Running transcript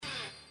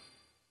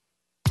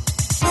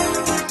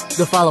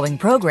The following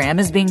program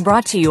is being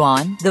brought to you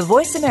on the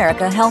Voice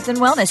America Health and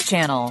Wellness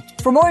Channel.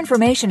 For more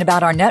information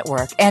about our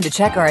network and to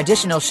check our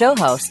additional show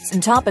hosts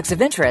and topics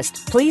of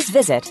interest, please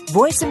visit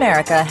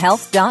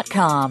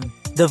voiceamericahealth.com.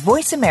 The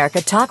Voice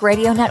America Talk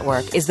Radio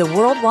Network is the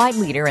worldwide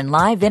leader in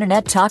live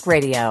Internet talk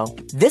radio.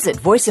 Visit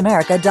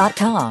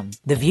voiceamerica.com.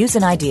 The views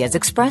and ideas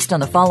expressed on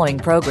the following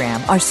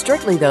program are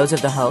strictly those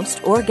of the host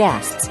or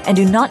guests and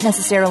do not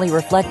necessarily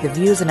reflect the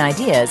views and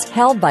ideas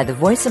held by the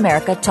Voice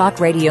America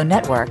Talk Radio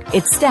Network,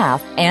 its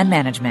staff, and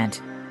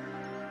management.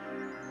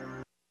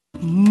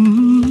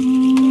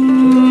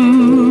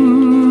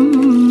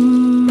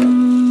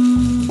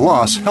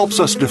 Loss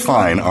helps us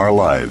define our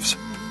lives.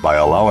 By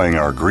allowing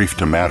our grief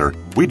to matter,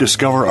 we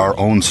discover our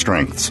own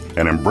strengths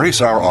and embrace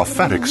our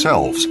authentic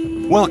selves.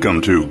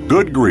 Welcome to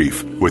Good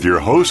Grief with your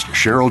host,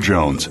 Cheryl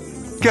Jones.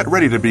 Get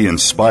ready to be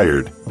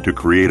inspired to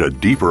create a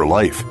deeper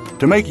life,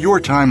 to make your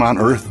time on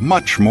Earth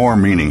much more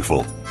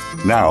meaningful.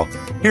 Now,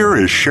 here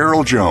is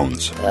Cheryl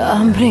Jones.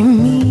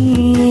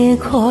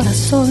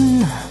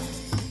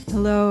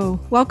 Hello.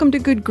 Welcome to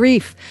Good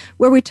Grief,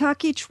 where we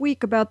talk each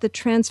week about the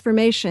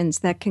transformations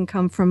that can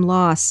come from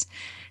loss.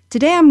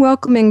 Today I'm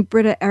welcoming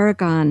Britta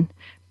Aragon.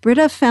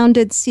 Britta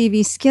founded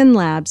CV Skin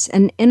Labs,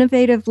 an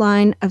innovative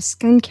line of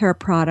skincare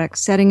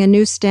products setting a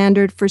new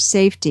standard for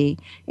safety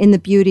in the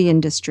beauty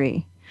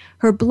industry.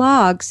 Her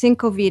blog,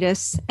 Cinco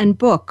Vidas, and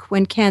book,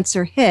 When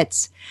Cancer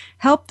Hits,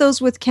 help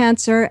those with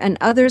cancer and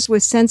others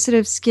with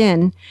sensitive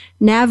skin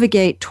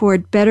navigate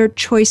toward better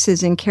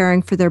choices in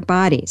caring for their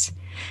bodies.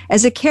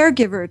 As a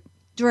caregiver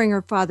during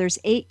her father's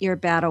 8-year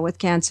battle with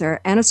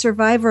cancer and a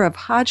survivor of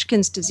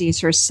Hodgkin's disease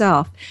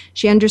herself,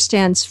 she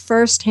understands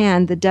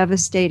firsthand the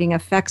devastating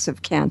effects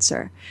of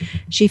cancer.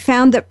 She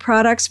found that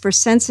products for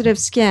sensitive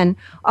skin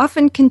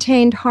often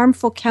contained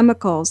harmful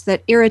chemicals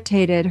that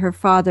irritated her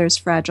father's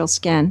fragile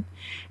skin.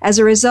 As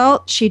a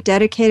result, she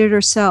dedicated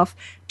herself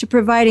to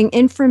providing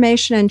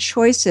information and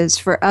choices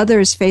for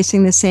others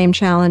facing the same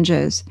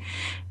challenges.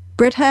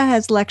 Britta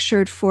has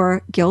lectured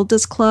for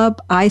Gilda's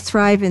Club, I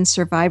Thrive in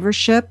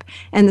Survivorship,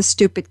 and The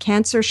Stupid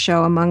Cancer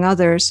Show, among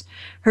others.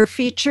 Her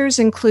features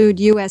include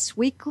US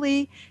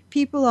Weekly,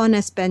 People en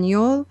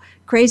Español,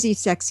 Crazy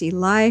Sexy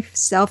Life,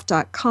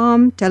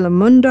 Self.com,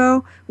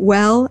 Telemundo,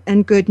 Well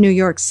and Good New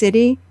York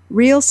City,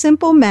 Real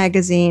Simple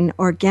Magazine,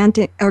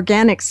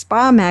 Organic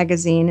Spa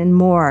Magazine, and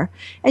more.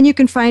 And you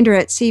can find her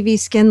at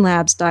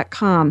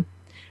cvskinlabs.com.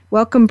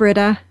 Welcome,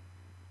 Britta.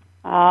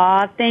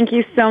 Thank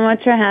you so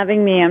much for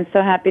having me. I'm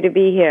so happy to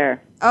be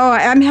here. Oh,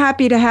 I'm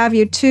happy to have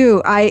you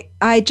too.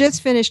 I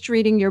just finished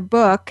reading your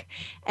book,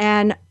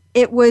 and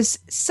it was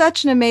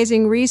such an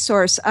amazing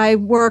resource. I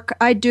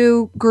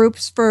do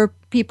groups for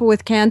people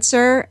with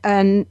cancer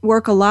and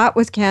work a lot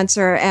with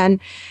cancer, and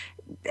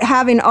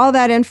having all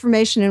that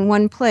information in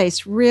one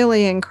place,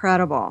 really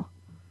incredible.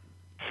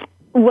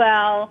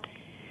 Well,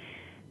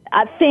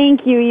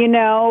 thank you. You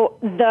know,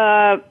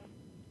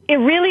 it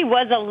really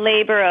was a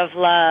labor of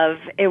love.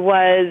 It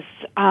was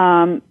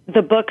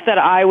the book that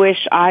I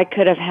wish I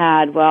could have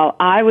had while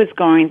I was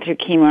going through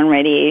chemo and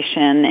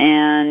radiation,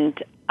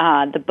 and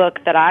the book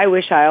that I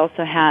wish I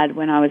also had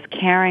when I was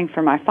caring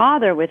for my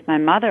father with my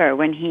mother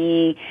when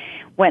he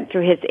went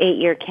through his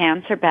 8-year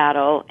cancer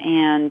battle.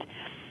 And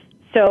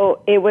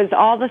so it was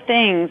all the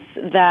things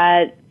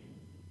that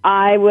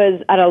I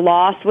was at a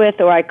loss with,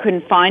 or I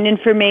couldn't find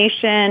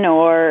information,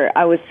 or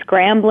I was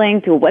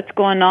scrambling through what's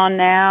going on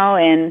now.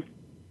 And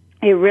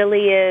it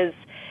really is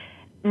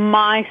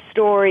my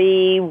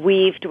story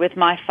weaved with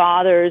my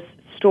father's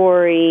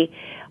story,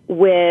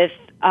 with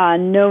a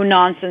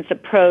no-nonsense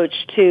approach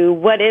to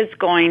what is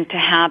going to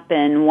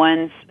happen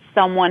once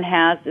someone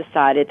has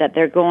decided that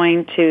they're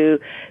going to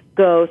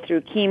go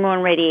through chemo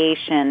and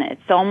radiation.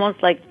 It's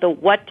almost like the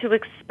What to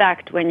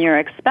Expect When You're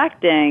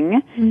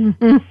Expecting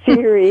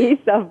series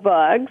of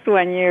books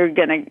when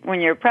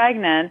you're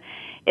pregnant.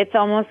 It's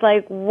almost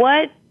like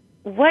what's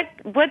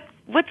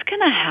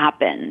going to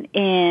happen,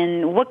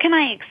 and what can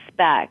I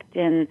expect?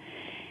 And,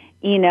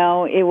 you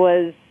know, it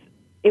was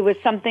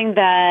something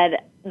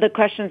that the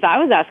questions I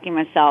was asking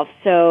myself.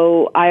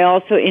 So I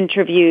also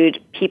interviewed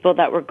people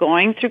that were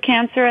going through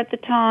cancer at the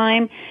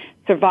time,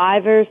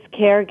 survivors,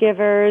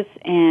 caregivers,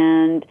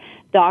 and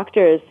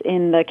doctors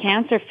in the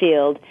cancer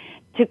field,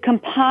 to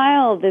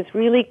compile this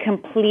really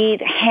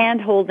complete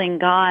hand-holding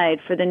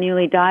guide for the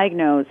newly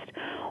diagnosed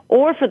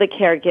or for the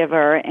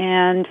caregiver,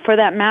 and for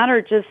that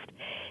matter, just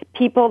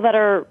people that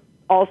are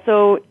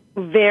also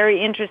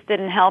very interested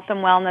in health and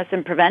wellness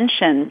and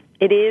prevention.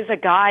 It is a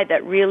guide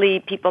that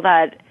really, people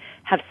that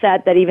have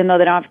said that even though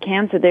they don't have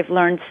cancer, they've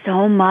learned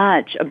so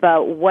much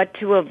about what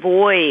to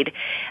avoid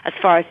as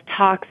far as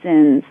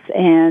toxins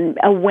and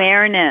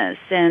awareness,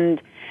 and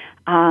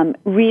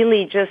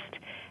really just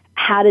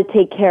how to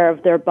take care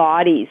of their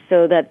bodies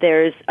so that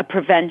there's a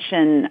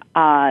prevention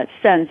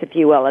sense, if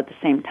you will, at the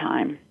same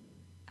time.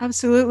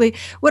 Absolutely.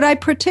 What I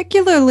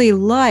particularly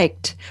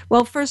liked,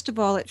 well, first of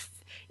all,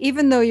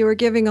 even though you were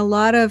giving a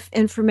lot of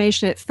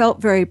information, it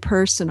felt very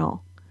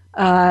personal.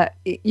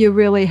 you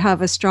really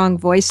have a strong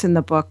voice in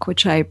the book,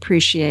 which I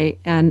appreciate.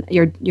 And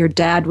your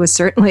dad was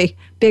certainly a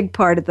big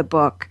part of the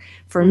book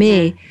for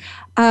me.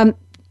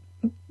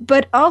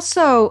 But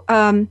also,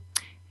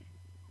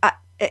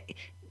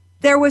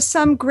 there was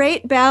some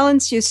great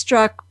balance you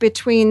struck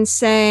between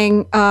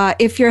saying,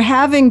 if you're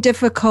having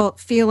difficult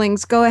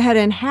feelings, go ahead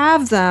and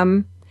have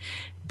them,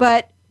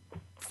 but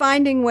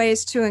finding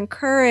ways to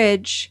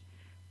encourage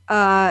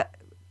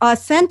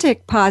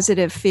authentic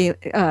positive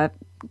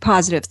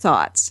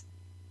thoughts,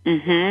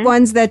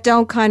 ones that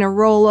don't kind of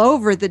roll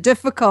over the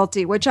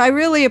difficulty, which I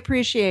really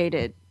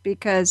appreciated,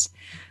 because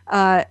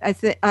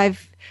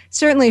I've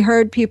certainly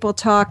heard people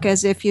talk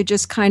as if you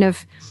just kind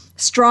of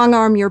strong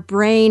arm your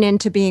brain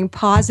into being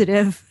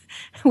positive,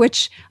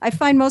 which I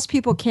find most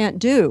people can't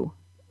do,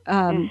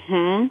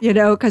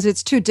 because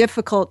it's too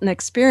difficult an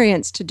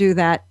experience to do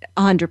that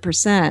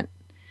 100%.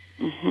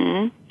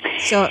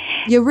 So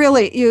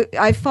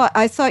I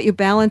thought you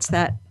balanced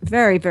that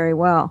very, very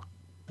well.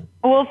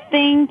 Well,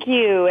 thank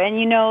you. And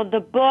the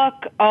book,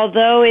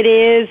 although it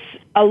is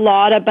a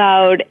lot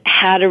about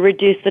how to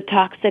reduce the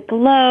toxic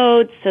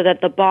load so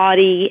that the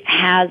body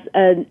has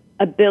an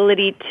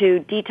ability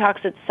to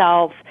detox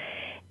itself,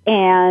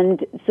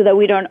 and so that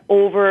we don't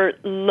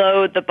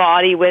overload the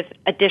body with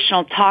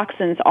additional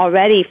toxins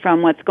already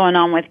from what's going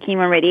on with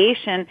chemo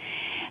radiation,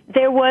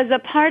 there was a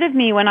part of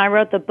me when I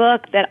wrote the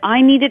book that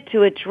I needed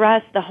to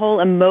address the whole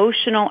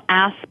emotional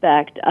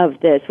aspect of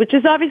this, which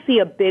is obviously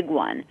a big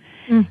one,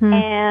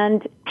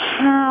 and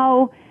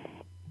how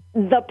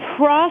the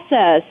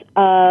process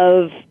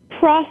of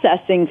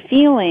processing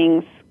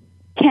feelings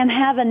can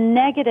have a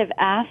negative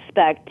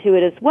aspect to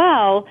it as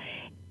well,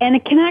 and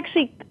it can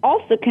actually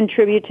also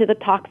contribute to the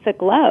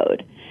toxic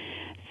load.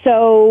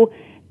 So,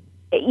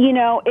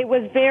 it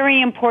was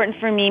very important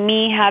for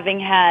me having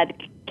had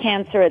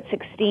cancer at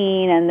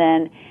 16 and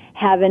then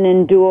having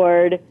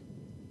endured,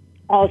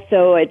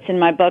 also it's in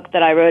my book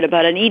that I wrote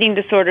about an eating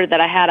disorder that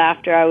I had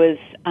after I was,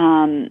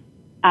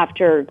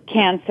 after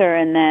cancer,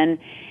 and then,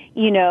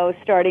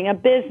 starting a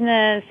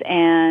business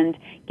and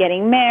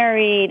getting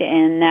married,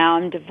 and now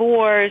I'm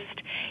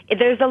divorced.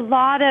 There's a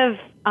lot of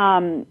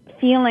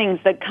feelings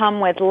that come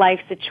with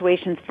life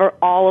situations for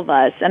all of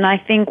us. And I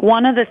think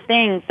one of the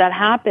things that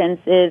happens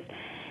is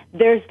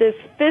there's this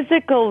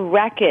physical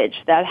wreckage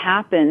that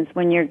happens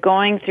when you're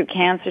going through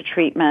cancer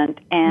treatment,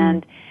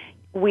 and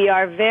we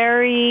are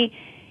very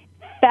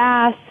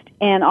fast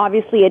and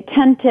obviously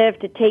attentive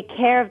to take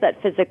care of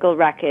that physical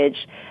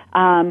wreckage,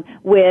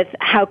 with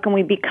how can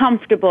we be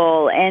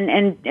comfortable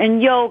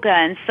and yoga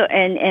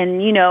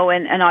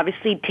and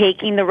obviously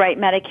taking the right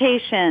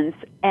medications.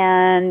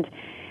 And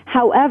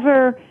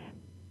however,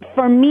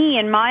 for me,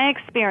 in my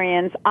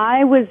experience,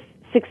 I was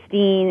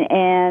 16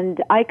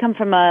 and I come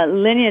from a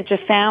lineage of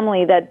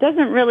family that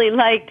doesn't really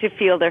like to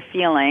feel their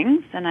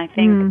feelings, and I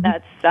think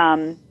that's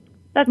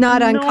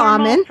not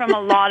uncommon from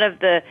a lot of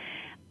the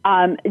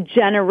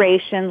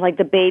generations, like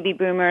the baby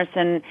boomers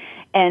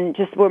and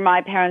just where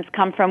my parents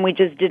come from. We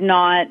just did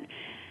not.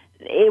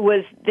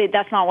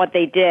 That's not what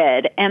they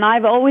did. And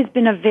I've always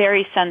been a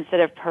very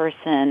sensitive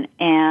person.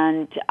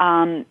 And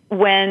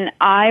when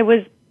I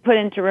was put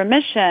into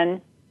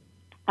remission,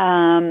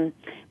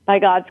 by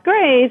God's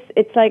grace,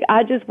 it's like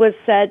I just was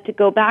said to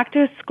go back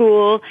to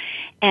school,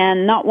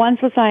 and not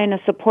once was I in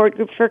a support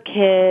group for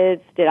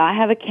kids. Did I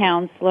have a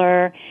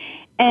counselor?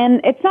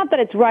 And it's not that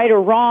it's right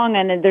or wrong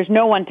and there's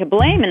no one to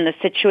blame in the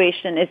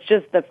situation. It's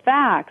just the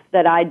facts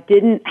that I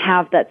didn't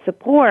have that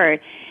support.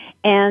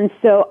 And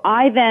so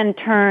I then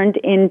turned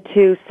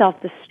into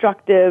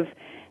self-destructive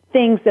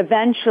things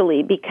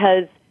eventually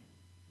because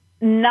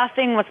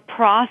nothing was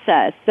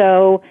processed.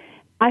 So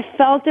I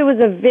felt it was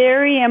a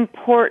very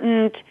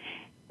important,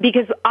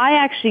 because I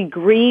actually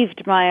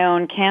grieved my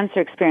own cancer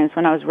experience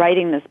when I was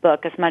writing this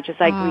book as much as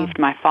I grieved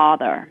my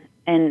father.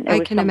 And I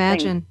can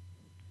imagine.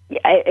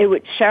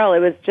 Cheryl,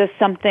 it was just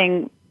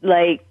something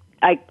like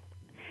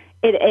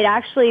it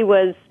actually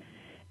was.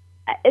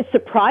 It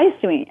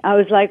surprised me. I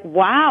was like,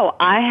 wow,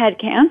 I had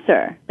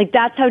cancer. Like,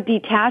 that's how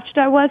detached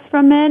I was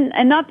from it.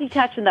 And not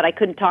detached in that I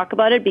couldn't talk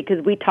about it,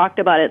 because we talked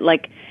about it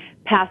like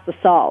past the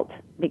salt,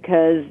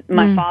 because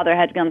my father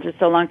had gone through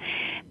so long.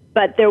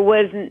 But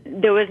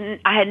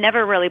I had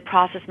never really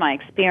processed my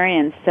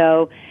experience.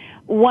 So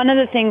one of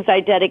the things I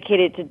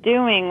dedicated to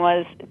doing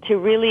was to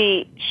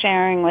really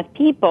sharing with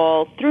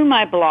people through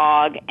my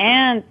blog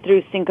and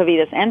through Cinco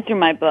Vidas and through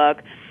my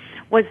book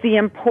was the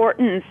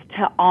importance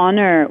to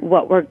honor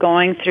what we're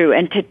going through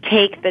and to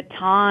take the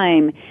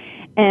time.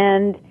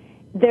 And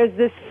there's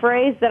this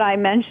phrase that I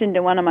mentioned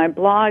in one of my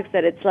blogs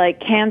that it's like,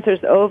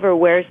 cancer's over,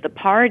 where's the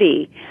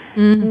party?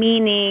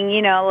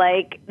 Meaning,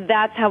 like,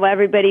 that's how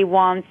everybody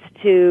wants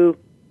to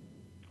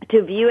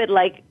view it,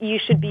 like you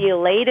should be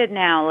elated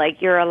now, like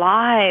you're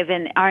alive,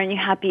 and aren't you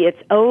happy it's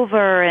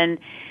over? And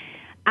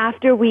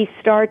after we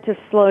start to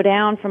slow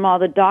down from all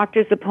the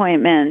doctor's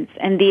appointments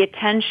and the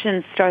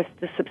attention starts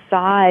to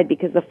subside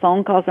because the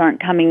phone calls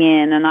aren't coming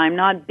in and I'm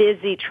not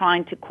busy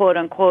trying to quote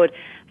unquote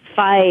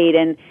fight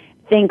and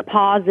think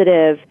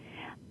positive,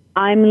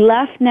 I'm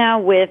left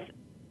now with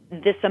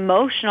this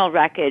emotional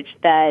wreckage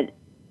that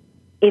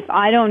if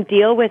I don't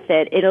deal with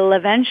it, it'll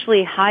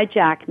eventually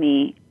hijack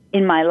me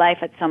in my life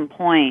at some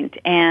point.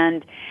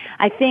 And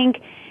I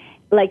think,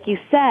 like you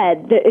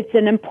said, it's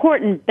an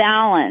important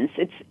balance.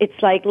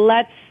 It's like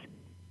let's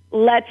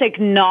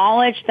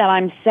acknowledge that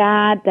I'm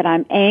sad, that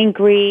I'm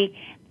angry,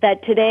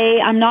 that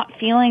today I'm not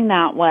feeling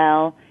that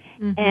well,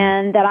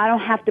 and that I don't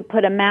have to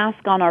put a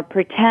mask on or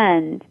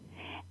pretend.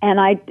 And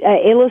I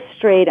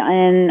illustrate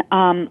in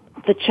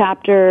the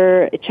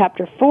chapter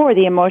 4,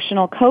 the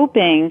emotional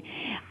coping,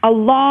 a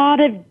lot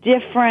of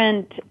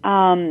different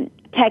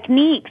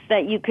techniques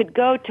that you could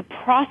go to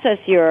process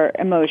your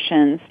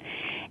emotions.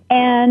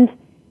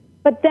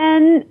 But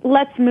then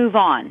let's move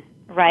on,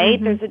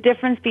 right? There's a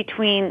difference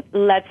between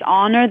let's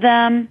honor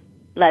them,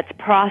 let's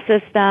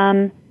process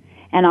them,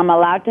 and I'm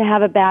allowed to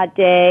have a bad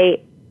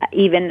day,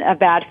 even a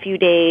bad few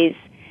days,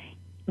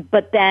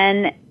 but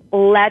then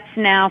let's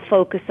now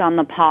focus on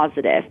the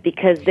positive,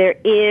 because there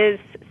is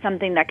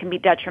something that can be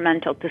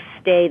detrimental to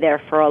stay there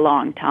for a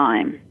long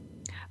time.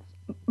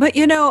 But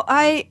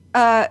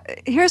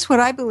here's what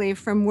I believe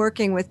from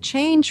working with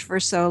change for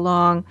so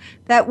long,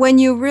 that when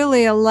you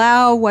really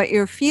allow what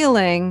you're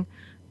feeling,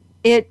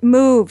 it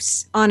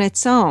moves on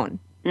its own.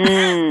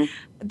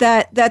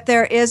 That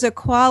there is a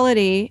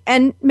quality,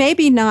 and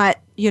maybe not,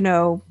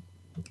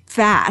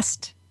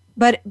 fast,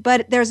 but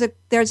there's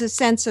a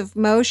sense of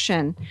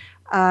motion.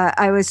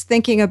 I was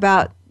thinking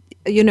about,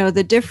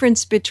 the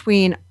difference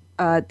between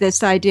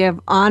this idea of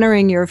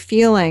honoring your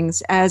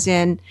feelings, as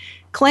in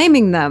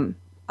claiming them.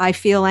 I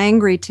feel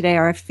angry today,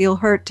 or I feel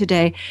hurt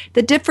today.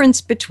 The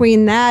difference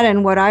between that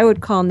and what I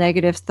would call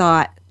negative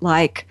thought,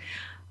 like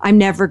I'm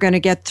never going to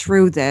get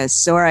through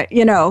this, or,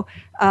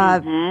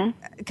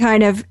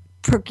 kind of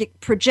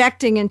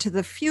projecting into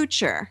the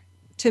future,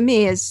 to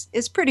me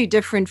is pretty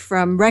different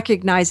from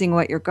recognizing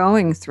what you're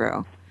going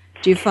through.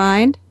 Do you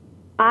find?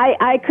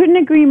 I couldn't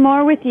agree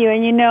more with you.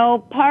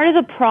 And, part of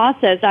the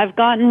process, I've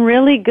gotten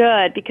really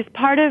good, because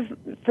part of,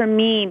 for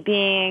me,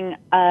 being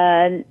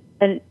an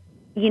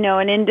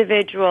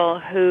individual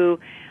who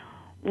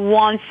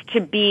wants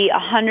to be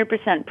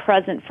 100%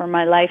 present for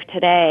my life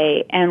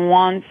today and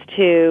wants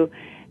to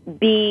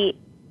be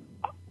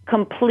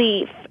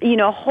complete,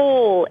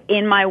 whole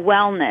in my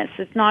wellness.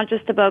 It's not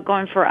just about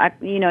going for,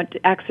 to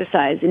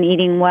exercise and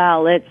eating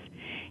well.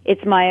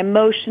 It's my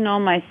emotional,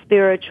 my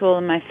spiritual,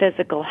 and my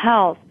physical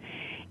health.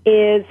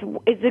 Is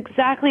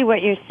exactly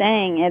what you're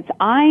saying. It's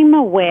I'm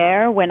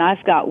aware when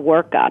I've got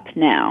workup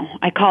now.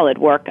 I call it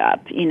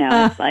workup.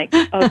 It's like,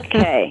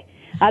 okay.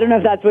 I don't know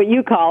if that's what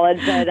you call it,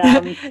 but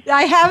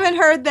I haven't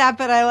heard that,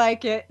 but I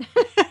like it.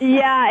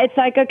 Yeah, it's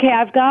like, okay,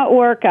 I've got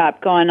workup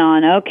going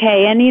on.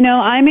 Okay, and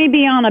I may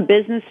be on a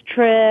business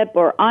trip,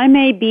 or I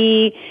may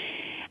be,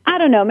 I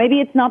don't know, maybe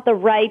it's not the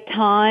right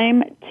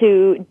time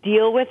to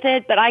deal with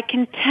it, but I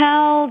can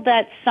tell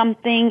that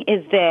something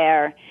is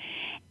there.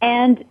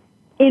 And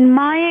in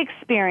my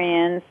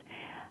experience,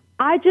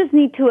 I just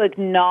need to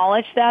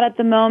acknowledge that at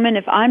the moment.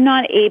 If I'm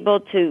not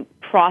able to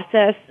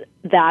process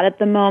that at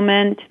the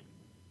moment,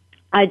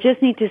 I just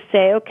need to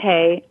say,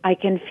 okay, I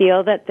can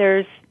feel that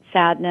there's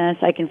sadness.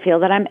 I can feel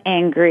that I'm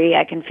angry.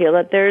 I can feel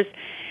that there's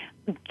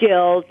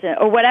guilt,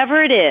 or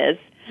whatever it is.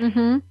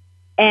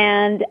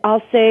 And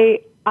I'll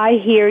say, I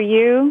hear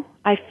you.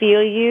 I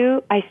feel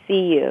you. I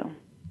see you.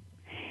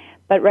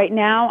 But right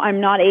now,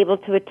 I'm not able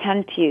to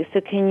attend to you.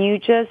 So can you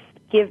just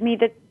give me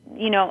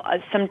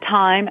some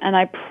time, and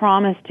I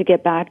promise to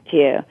get back to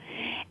you.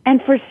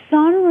 And for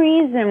some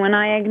reason, when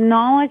I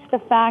acknowledge the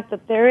fact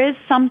that there is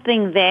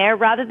something there,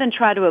 rather than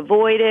try to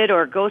avoid it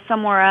or go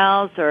somewhere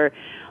else or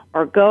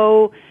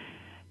go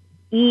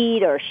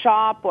eat or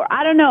shop or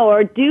I don't know,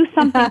 or do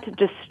something to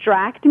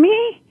distract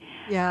me.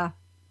 Yeah.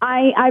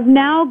 I've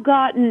now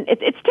gotten,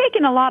 it's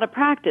taken a lot of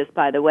practice,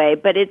 by the way,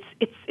 but it's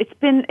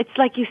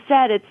like you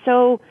said, it's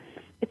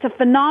a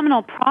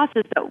phenomenal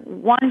process that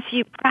once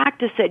you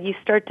practice it, you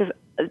start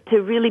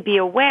to really be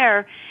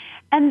aware.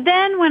 And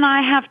then when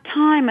I have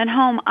time at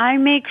home, I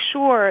make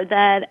sure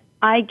that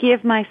I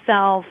give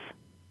myself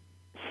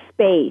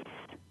space,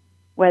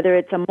 whether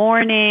it's a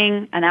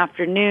morning, an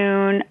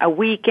afternoon, a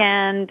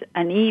weekend,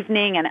 an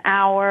evening, an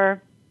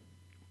hour,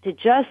 to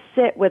just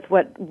sit with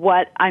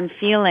what I'm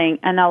feeling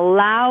and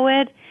allow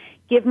it,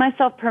 give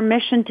myself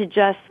permission to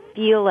just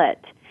feel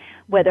it.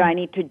 Whether I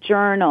need to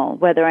journal,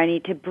 whether I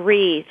need to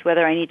breathe,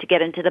 whether I need to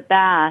get into the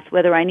bath,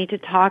 whether I need to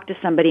talk to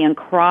somebody and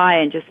cry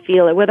and just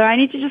feel it, whether I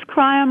need to just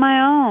cry on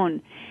my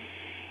own.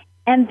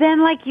 And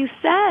then, like you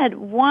said,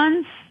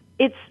 once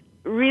it's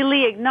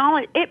really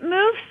acknowledged, it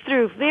moves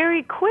through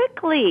very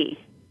quickly.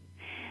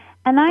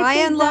 And I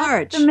think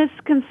that's the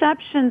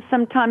misconception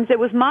sometimes. It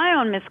was my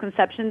own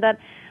misconception that,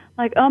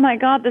 like, oh my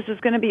God, this is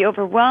going to be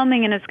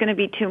overwhelming and it's going to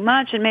be too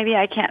much and maybe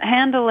I can't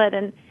handle it.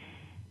 And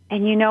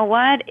you know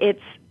what?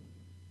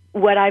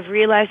 What I've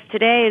realized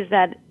today is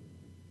that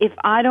if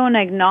I don't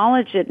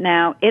acknowledge it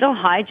now, it'll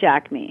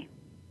hijack me.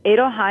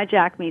 It'll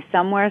hijack me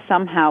somewhere,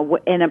 somehow,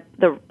 in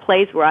the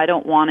place where I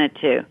don't want it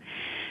to.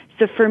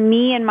 So for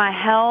me and my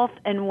health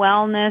and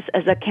wellness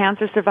as a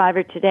cancer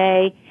survivor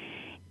today,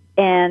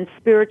 and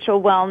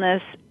spiritual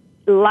wellness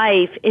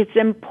life, it's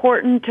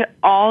important to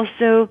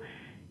also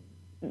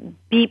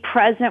be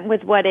present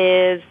with what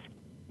is,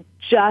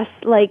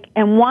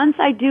 and once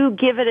I do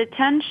give it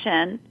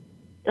attention,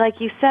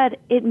 like you said,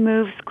 it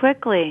moves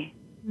quickly.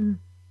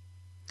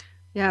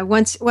 Yeah,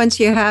 once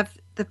you have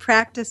the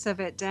practice of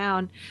it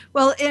down.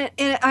 Well,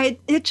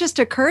 it just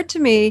occurred to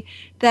me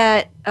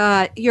that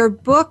your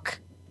book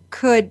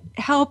could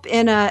help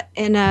in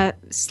a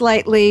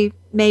slightly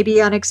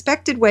maybe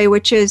unexpected way,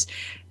 which is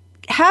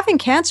having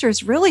cancer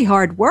is really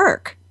hard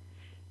work.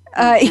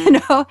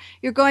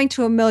 You're going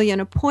to a million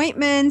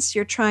appointments.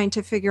 You're trying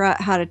to figure out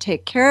how to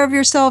take care of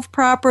yourself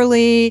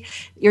properly.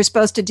 You're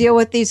supposed to deal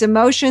with these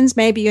emotions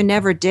maybe you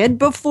never did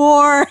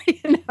before,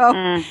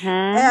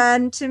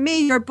 And to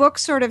me, your book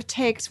sort of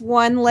takes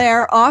one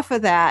layer off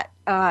of that.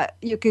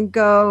 You can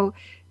go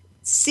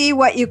see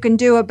what you can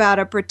do about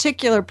a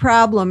particular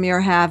problem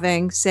you're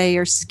having. Say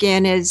your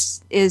skin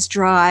is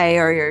dry,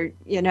 or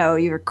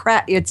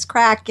it's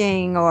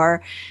cracking,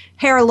 or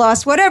hair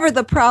loss, whatever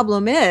the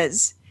problem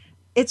is.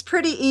 It's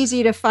pretty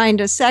easy to find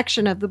a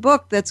section of the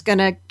book that's going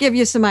to give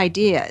you some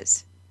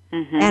ideas.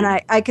 And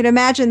I can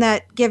imagine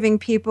that giving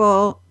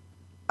people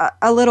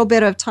a little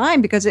bit of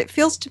time, because it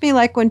feels to me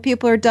like when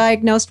people are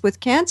diagnosed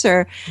with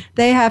cancer,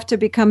 they have to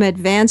become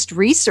advanced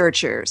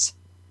researchers.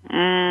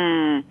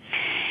 Well,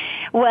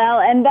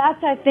 and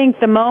that's, I think,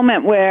 the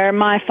moment where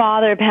my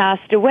father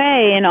passed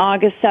away in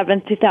August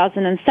 7th,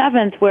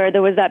 2007, where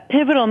there was that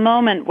pivotal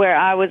moment where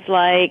I was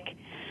like,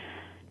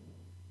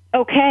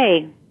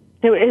 okay.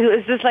 It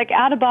was this like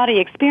out-of-body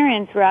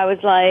experience where I was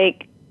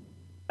like,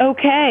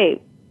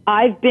 okay,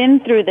 I've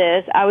been through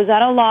this. I was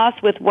at a loss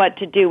with what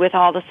to do with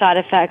all the side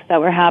effects that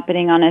were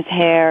happening on his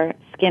hair,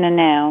 skin, and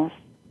nails.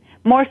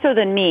 More so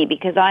than me,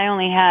 because I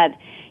only had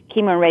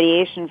chemo and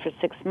radiation for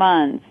 6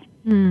 months.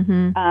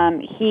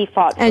 He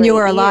fought for And you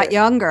were a years. lot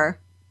younger.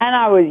 And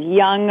I was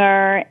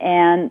younger,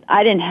 and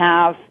I didn't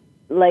have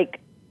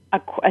like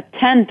a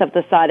tenth of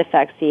the side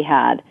effects he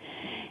had.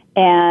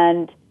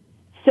 And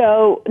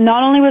so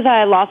not only was I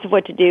at a loss of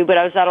what to do, but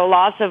I was at a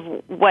loss of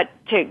what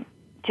to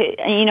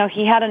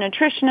he had a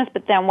nutritionist,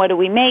 but then what do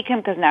we make him?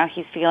 Because now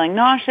he's feeling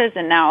nauseous,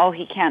 and now,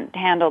 he can't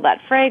handle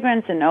that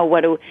fragrance, and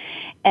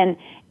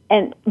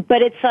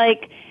but it's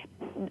like,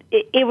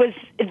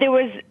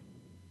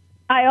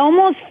 I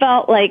almost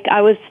felt like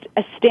I was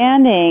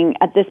standing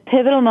at this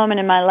pivotal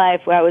moment in my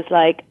life where I was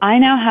like, I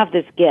now have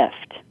this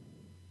gift,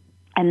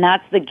 and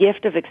that's the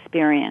gift of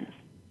experience.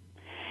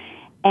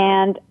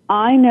 And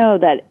I know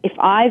that if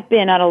I've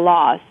been at a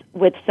loss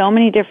with so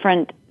many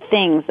different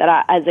things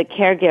that as a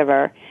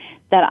caregiver,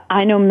 that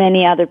I know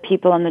many other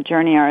people on the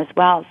journey are as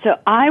well. So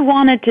I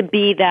wanted to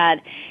be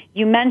that.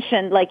 You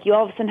mentioned, like, you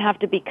all of a sudden have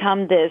to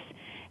become this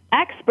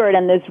expert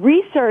and this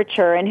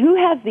researcher, and who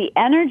has the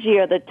energy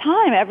or the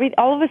time?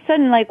 All of a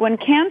sudden, like when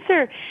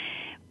cancer,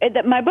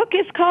 my book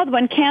is called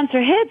When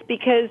Cancer Hits,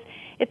 because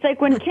it's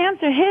like when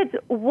cancer hits,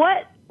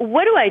 what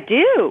do I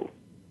do?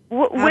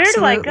 Where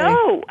do I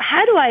go?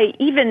 How do I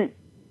even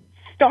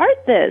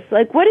start this?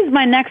 Like, what is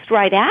my next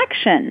right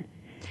action?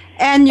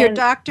 And your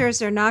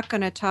doctors are not going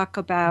to talk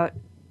about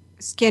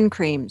skin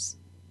creams,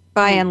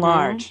 by and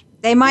large.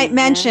 They might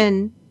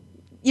mention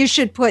you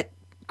should put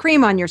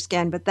cream on your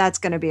skin, but that's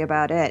going to be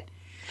about it.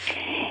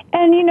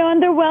 And,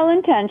 and they're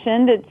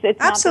well-intentioned. It's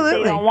Absolutely. Not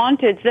that they don't want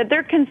to. It's that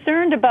they're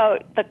concerned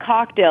about the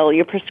cocktail,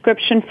 your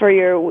prescription for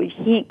your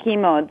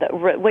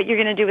chemo, what you're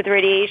going to do with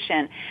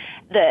radiation.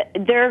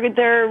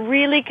 They're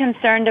really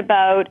concerned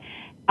about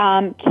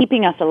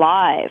keeping us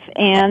alive,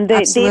 and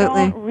they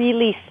don't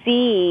really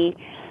see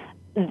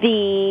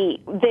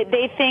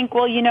they think,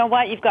 well, you know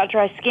what, you've got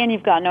dry skin,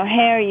 you've got no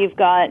hair, you've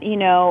got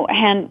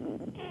hand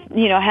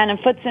and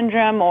foot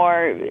syndrome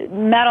or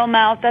metal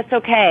mouth. That's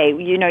okay.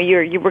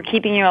 We're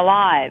keeping you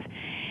alive.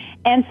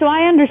 And so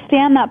I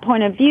understand that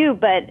point of view,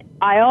 but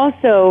I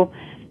also,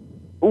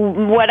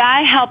 what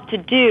I helped to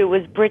do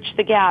was bridge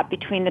the gap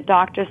between the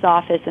doctor's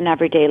office and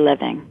everyday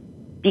living.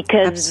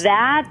 Because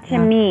that, to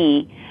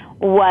me,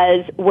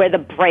 was where the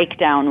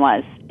breakdown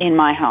was in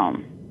my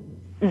home.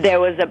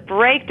 There was a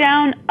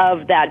breakdown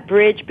of that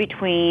bridge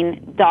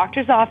between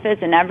doctor's office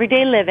and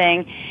everyday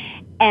living.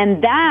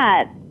 And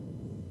that,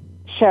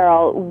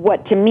 Cheryl,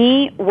 what to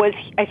me was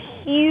a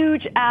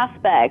huge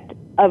aspect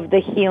of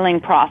the healing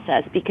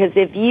process. Because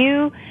if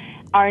you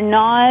are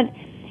not,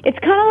 it's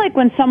kind of like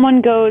when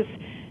someone goes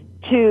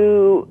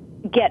to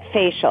get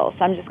facials.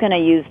 I'm just going to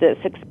use this.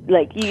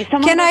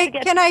 Can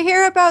I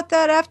hear about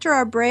that after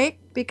our break?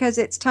 Because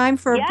it's time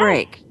for a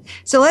break.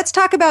 So let's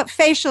talk about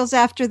facials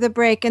after the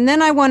break, and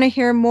then I want to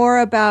hear more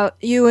about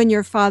you and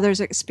your father's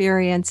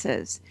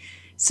experiences.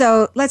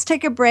 So let's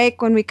take a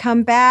break. When we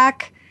come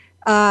back,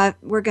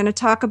 we're going to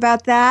talk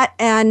about that.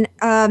 And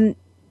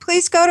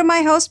please go to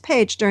my host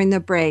page during the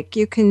break.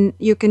 You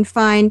can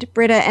find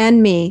Britta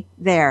and me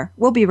there.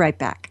 We'll be right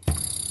back.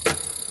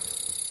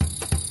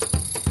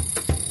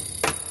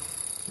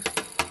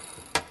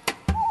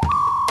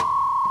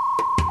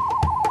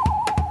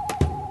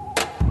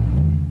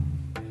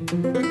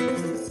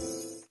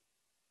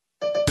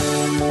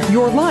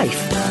 Your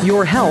life,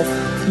 your health,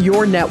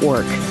 your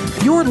network.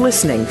 You're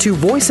listening to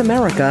Voice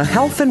America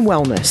Health and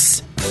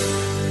Wellness.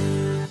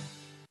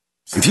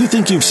 If you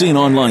think you've seen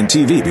online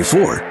TV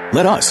before,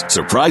 let us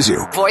surprise you.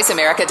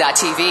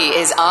 VoiceAmerica.tv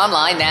is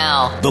online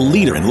now. The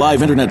leader in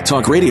live Internet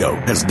talk radio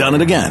has done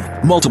it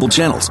again. Multiple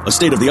channels, a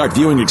state-of-the-art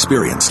viewing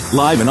experience,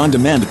 live and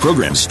on-demand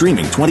programs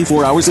streaming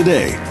 24 hours a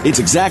day. It's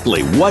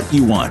exactly what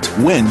you want,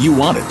 when you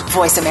want it.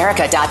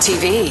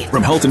 VoiceAmerica.tv.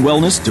 From health and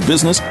wellness to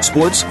business,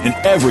 sports, and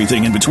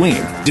everything in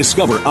between.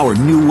 Discover our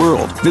new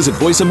world. Visit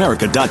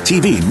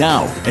VoiceAmerica.tv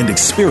now and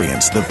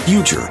experience the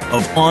future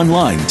of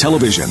online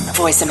television.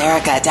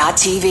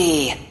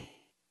 VoiceAmerica.tv.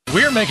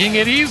 We're making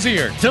it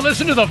easier to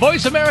listen to the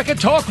Voice America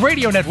Talk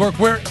Radio Network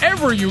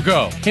wherever you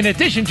go. In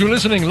addition to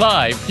listening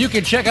live, you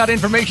can check out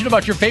information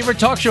about your favorite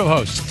talk show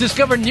hosts,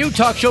 discover new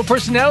talk show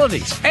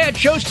personalities, add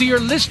shows to your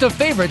list of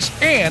favorites,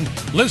 and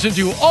listen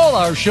to all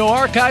our show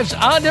archives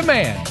on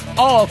demand.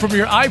 All from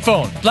your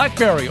iPhone,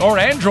 BlackBerry, or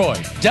Android.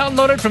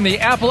 Download it from the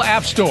Apple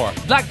App Store,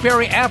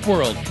 BlackBerry App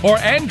World, or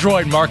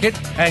Android Market,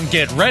 and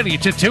get ready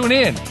to tune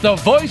in. The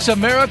Voice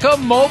America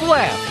mobile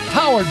app,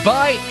 powered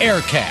by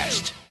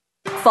Aircast.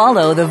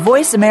 Follow the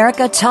Voice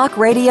America Talk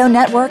Radio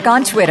Network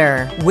on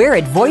Twitter. We're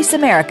at Voice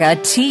America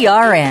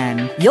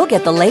TRN. You'll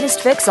get the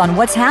latest fix on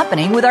what's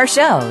happening with our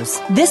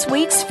shows, this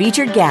week's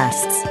featured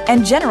guests,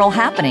 and general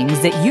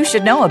happenings that you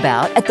should know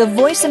about at the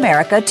Voice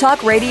America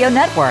Talk Radio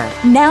Network.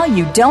 Now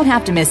you don't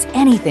have to miss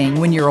anything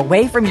when you're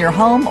away from your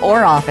home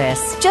or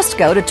office. Just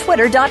go to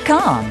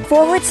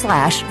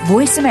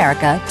twitter.com/Voice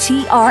America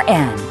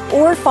TRN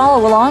or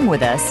follow along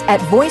with us at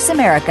Voice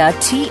America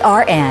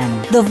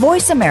TRN, the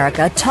Voice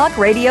America Talk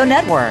Radio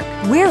Network.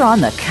 We're on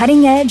the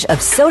cutting edge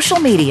of social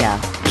media.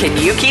 Can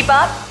you keep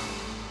up?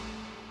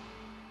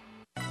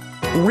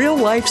 Real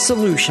life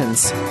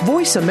solutions.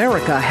 Voice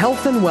America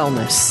Health and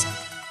Wellness.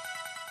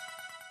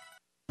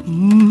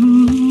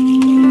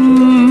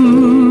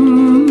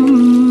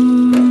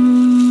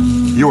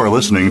 You are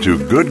listening to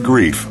Good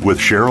Grief with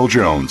Cheryl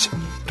Jones.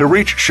 To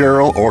reach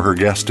Cheryl or her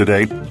guest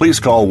today, please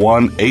call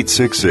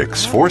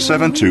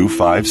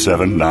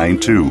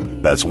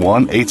 1-866-472-5792. That's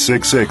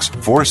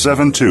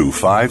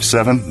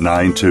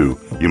 1-866-472-5792.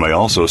 You may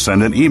also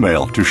send an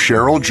email to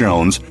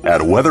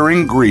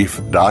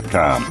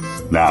CherylJones@weatheringgrief.com.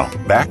 Now,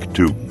 back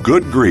to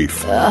Good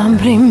Grief.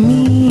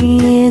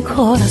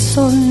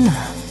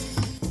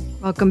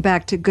 Welcome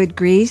back to Good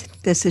Grief.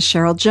 This is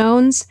Cheryl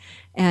Jones,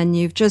 and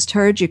you've just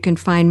heard you can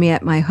find me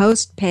at my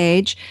host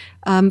page.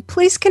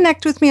 Please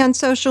connect with me on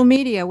social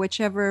media,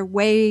 whichever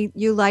way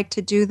you like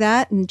to do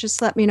that, and just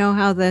let me know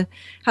how the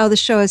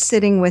show is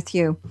sitting with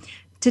you.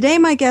 Today,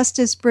 my guest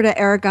is Britta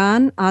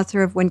Aragon,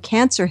 author of When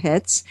Cancer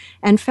Hits,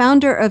 and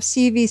founder of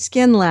CV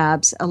Skin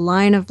Labs, a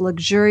line of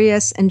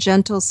luxurious and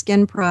gentle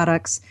skin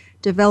products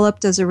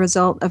developed as a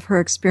result of her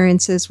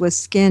experiences with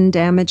skin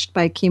damaged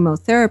by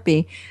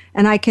chemotherapy.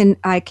 And I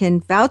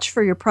can vouch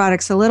for your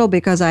products a little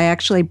because I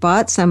actually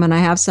bought some and I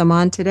have some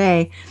on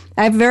today.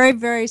 I have very,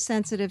 very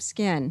sensitive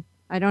skin.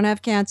 I don't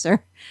have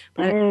cancer,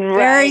 but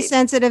very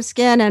sensitive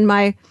skin. And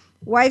my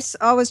wife's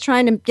always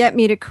trying to get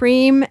me to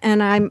cream,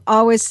 and I'm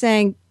always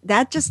saying,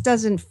 that just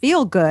doesn't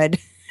feel good.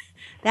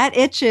 That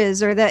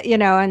itches, or that,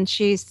 and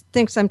she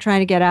thinks I'm trying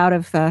to get out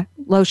of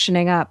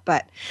lotioning up,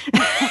 but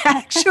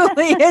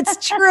actually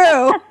it's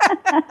true.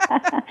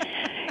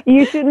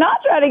 You should not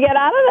try to get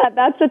out of that.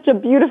 That's such a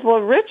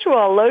beautiful ritual,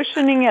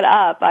 lotioning it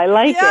up. I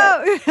like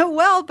it.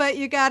 Well, but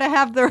you got to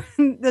have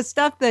the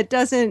stuff that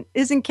isn't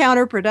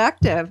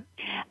counterproductive.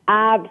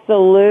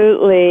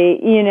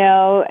 Absolutely.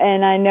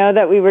 And I know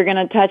that we were going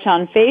to touch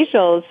on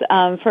facials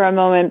for a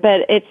moment,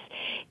 but it's,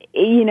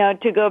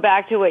 to go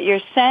back to what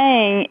you're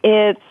saying,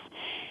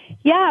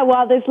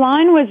 while this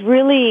line was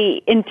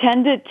really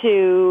intended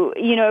to,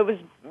 it was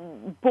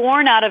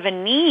born out of a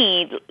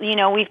need.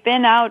 We've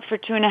been out for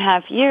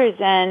 2.5 years,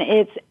 and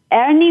it's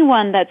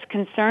anyone that's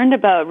concerned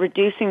about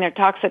reducing their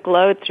toxic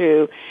load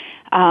through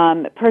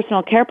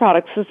personal care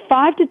products. So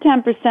 5 to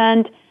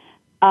 10%,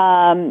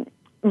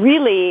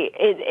 really,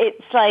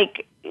 it's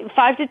like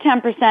 5 to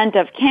 10%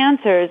 of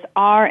cancers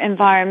are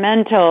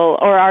environmental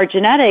or are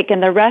genetic,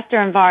 and the rest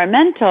are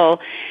environmental.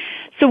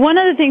 So one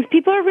of the things,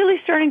 people are really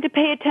starting to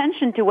pay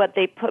attention to what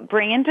they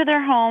bring into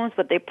their homes,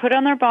 what they put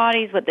on their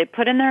bodies, what they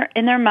put in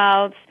their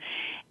mouths.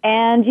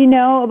 And,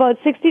 about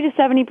 60 to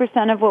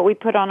 70% of what we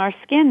put on our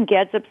skin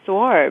gets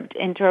absorbed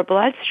into our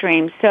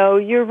bloodstream. So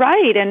you're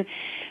right. And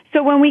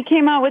so when we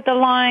came out with the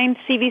line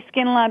CV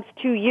Skin Labs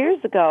 2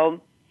 years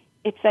ago,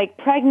 it's like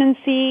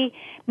pregnancy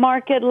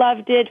market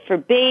loved it, for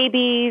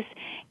babies,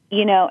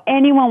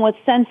 anyone with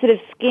sensitive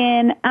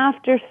skin,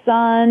 after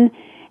sun,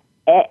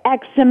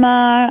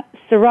 eczema,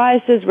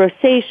 psoriasis,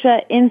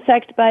 rosacea,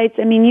 insect bites.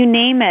 I mean, you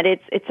name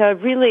it. It's a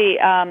really,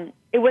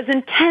 it was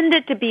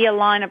intended to be a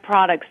line of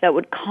products that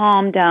would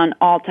calm down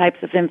all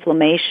types of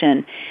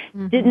inflammation.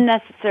 Mm-hmm. Didn't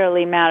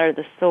necessarily matter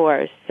the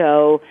source.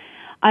 So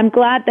I'm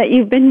glad that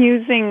you've been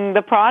using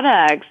the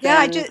products.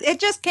 Yeah, it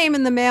just came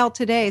in the mail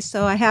today,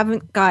 so I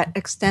haven't got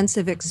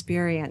extensive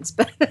experience.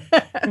 But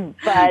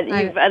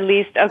you've at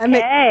least,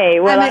 okay.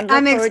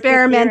 I'm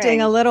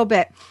experimenting a little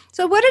bit.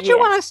 So what did you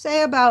want to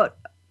say about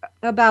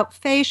about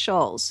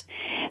facials.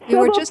 You So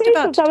were about just facials,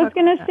 about to I was talk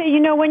going to about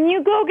say, when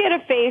you go get a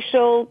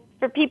facial,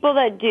 for people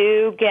that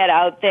do get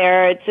out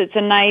there, it's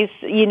a nice,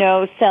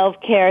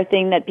 self-care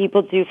thing that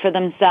people do for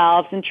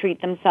themselves and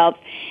treat themselves.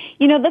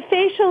 The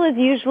facial is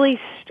usually,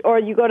 or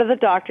you go to the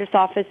doctor's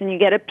office and you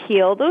get a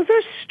peel. Those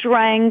are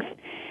strength.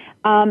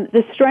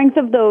 The strength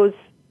of those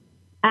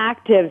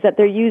actives that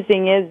they're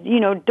using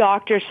is,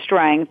 doctor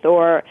strength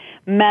or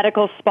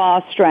medical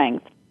spa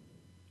strength.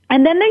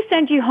 And then they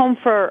send you home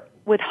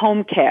with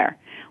home care,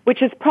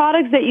 which is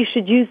products that you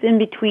should use in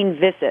between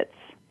visits.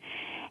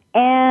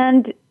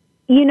 And,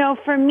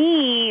 for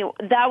me,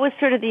 that was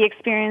sort of the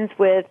experience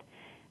with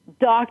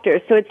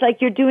doctors. So it's like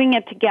you're doing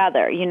it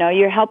together.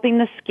 You're helping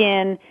the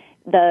skin.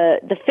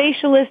 The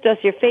facialist does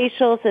your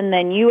facials, and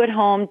then you at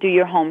home do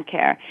your home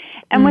care.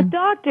 And with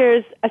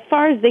doctors, as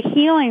far as the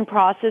healing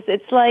process,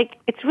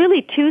 it's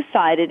really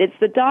two-sided. It's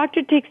the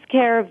doctor takes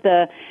care of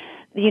the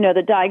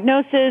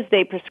diagnosis,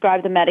 they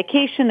prescribe the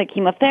medication, the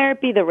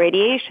chemotherapy, the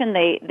radiation.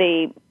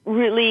 They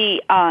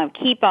really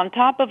keep on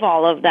top of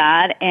all of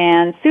that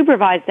and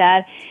supervise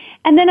that.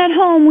 And then at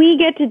home, we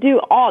get to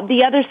do all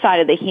the other side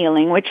of the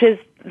healing, which is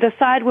the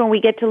side when we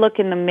get to look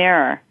in the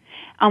mirror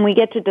and we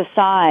get to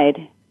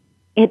decide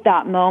at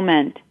that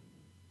moment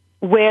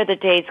where the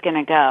day's going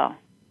to go.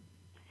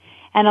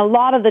 And a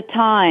lot of the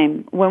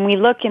time, when we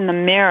look in the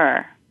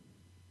mirror,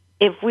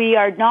 if we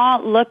are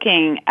not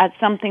looking at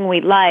something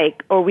we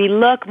like, or we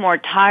look more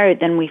tired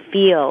than we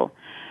feel,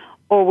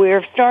 or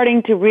we're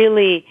starting to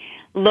really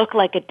look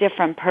like a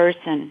different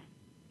person,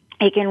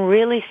 it can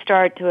really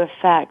start to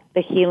affect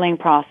the healing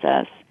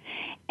process.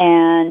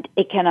 And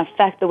it can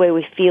affect the way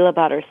we feel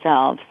about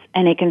ourselves.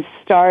 And it can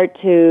start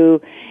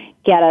to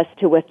get us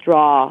to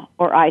withdraw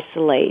or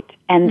isolate,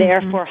 and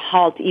therefore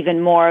halt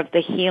even more of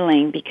the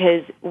healing,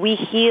 because we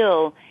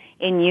heal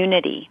in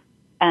unity.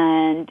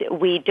 And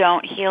we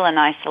don't heal in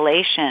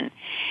isolation.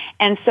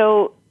 And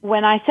so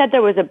when I said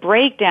there was a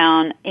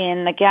breakdown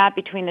in the gap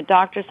between the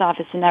doctor's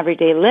office and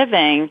everyday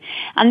living,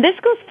 and this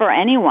goes for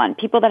anyone,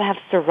 people that have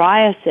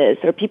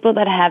psoriasis or people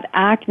that have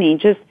acne,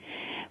 just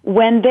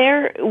when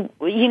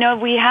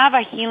we have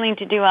a healing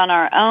to do on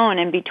our own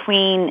in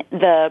between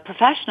the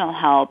professional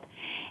help.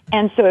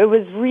 And so it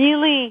was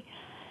really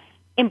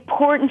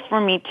important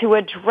for me to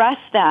address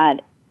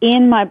that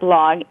in my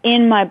blog,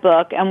 in my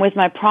book, and with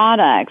my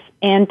products,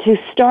 and to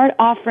start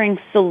offering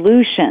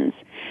solutions.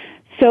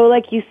 So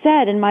like you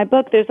said, in my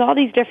book, there's all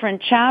these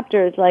different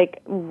chapters,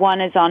 like one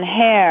is on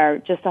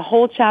hair, just a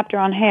whole chapter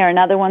on hair,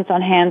 another one's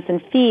on hands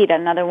and feet,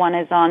 another one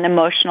is on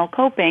emotional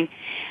coping.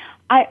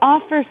 I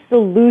offer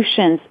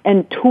solutions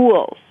and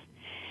tools,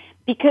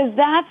 because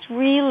that's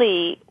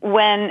really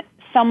when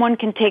someone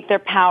can take their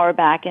power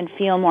back and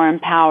feel more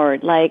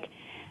empowered. Like,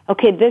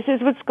 okay, this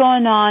is what's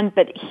going on,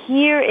 but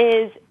here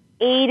is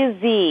A to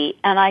Z,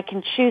 and I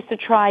can choose to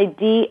try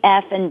D,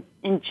 F, and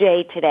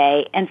J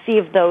today and see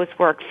if those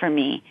work for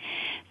me.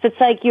 So it's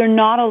like you're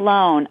not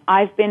alone.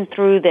 I've been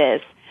through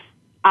this.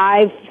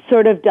 I've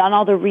sort of done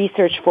all the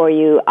research for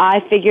you.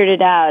 I figured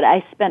it out.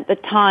 I spent the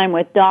time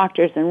with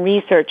doctors and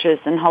researchers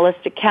and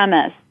holistic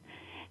chemists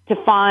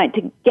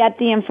to get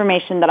the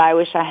information that I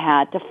wish I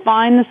had, to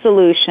find the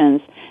solutions,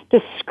 to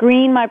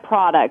screen my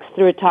products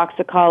through a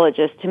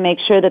toxicologist to make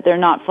sure that they're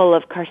not full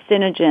of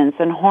carcinogens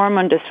and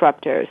hormone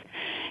disruptors,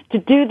 to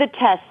do the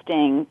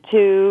testing,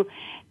 to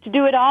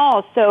do it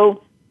all.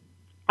 So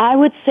I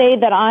would say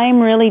that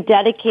I'm really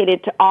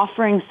dedicated to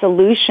offering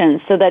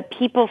solutions so that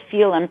people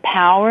feel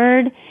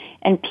empowered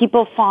and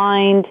people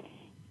find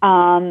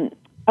a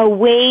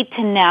way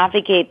to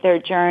navigate their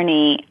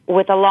journey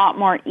with a lot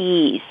more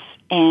ease.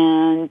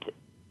 And,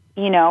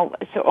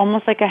 so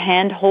almost like a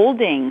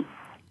hand-holding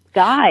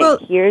guide. Well,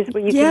 here's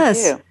what you can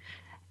do.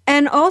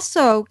 And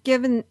also,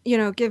 given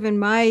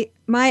my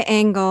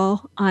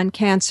angle on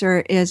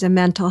cancer is a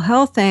mental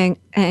health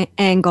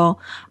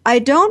angle, I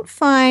don't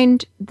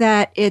find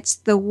that it's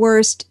the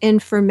worst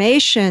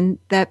information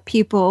that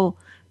people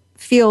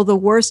feel the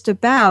worst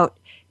about.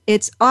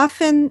 It's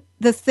often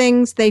the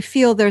things they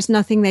feel there's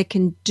nothing they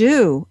can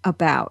do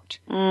about.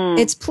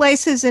 It's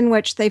places in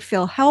which they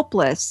feel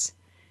helpless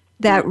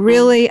that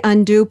really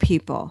undo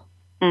people.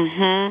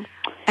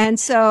 And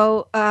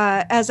so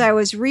as I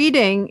was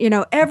reading,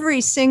 every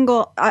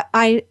single,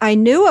 I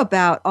knew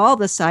about all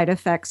the side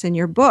effects in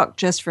your book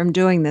just from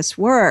doing this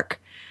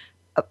work.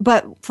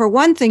 But for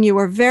one thing, you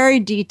were very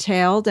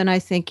detailed, and I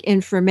think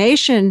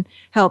information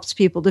helps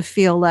people to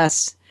feel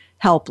less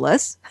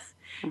helpless.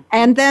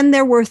 And then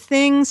there were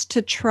things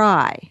to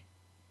try.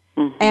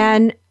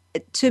 And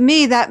to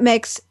me, that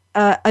makes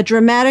a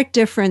dramatic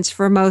difference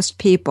for most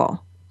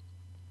people.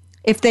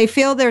 If they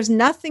feel there's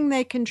nothing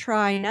they can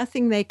try,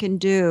 nothing they can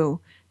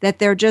do, that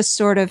they're just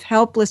sort of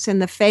helpless in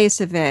the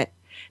face of it,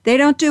 they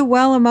don't do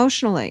well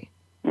emotionally.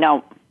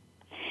 No.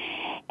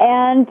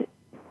 And,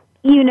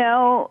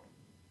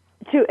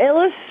 to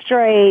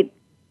illustrate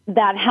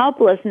that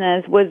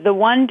helplessness was the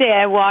one day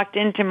I walked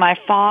into my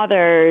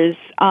father's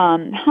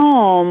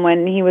home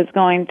when he was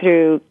going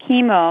through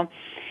chemo,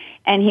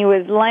 and he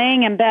was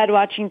laying in bed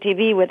watching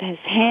TV with his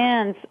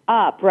hands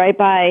up right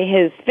by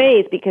his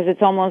face because it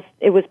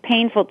was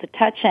painful to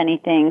touch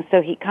anything.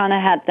 So he kind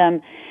of had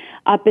them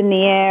up in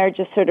the air,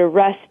 just sort of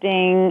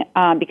resting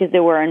because they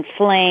were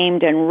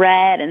inflamed and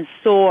red and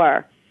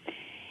sore.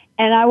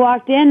 And I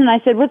walked in and I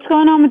said, "What's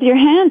going on with your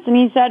hands?" And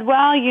he said,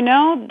 "Well,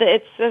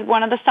 it's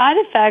one of the side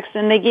effects,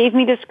 and they gave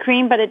me this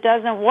cream, but it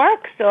doesn't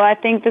work. So I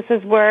think this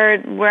is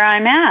where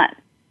I'm at."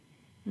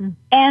 Mm.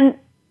 And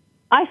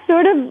I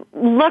sort of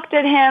looked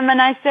at him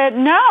and I said,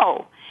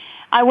 "No."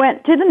 I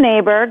went to the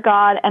neighbor,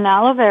 got an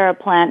aloe vera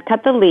plant,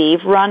 cut the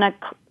leaf, run a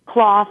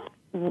cloth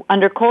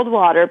under cold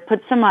water,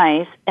 put some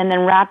ice, and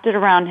then wrapped it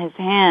around his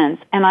hands.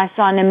 And I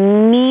saw an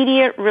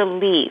immediate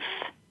relief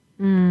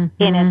in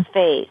his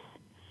face.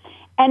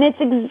 And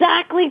it's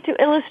exactly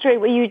to illustrate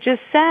what you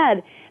just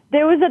said.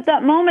 There was at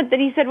that moment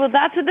that he said, "Well,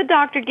 that's what the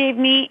doctor gave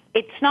me.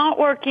 It's not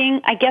working.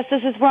 I guess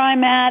this is where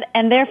I'm at.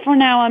 And therefore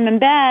now I'm in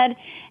bed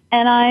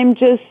and I'm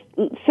just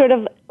sort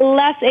of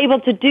less able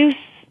to do,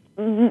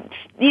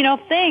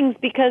 things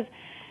because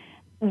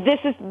this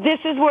is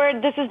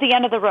the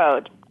end of the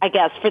road, I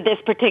guess, for this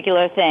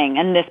particular thing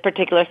and this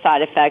particular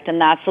side effect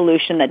and that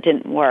solution that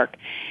didn't work."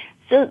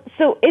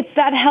 So it's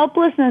that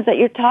helplessness that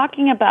you're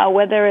talking about,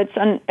 whether it's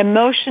an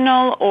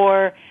emotional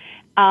or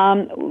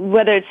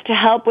whether it's to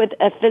help with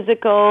a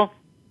physical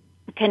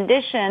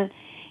condition.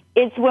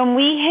 It's when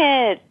we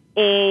hit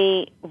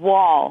a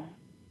wall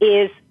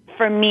is,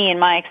 for me, in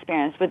my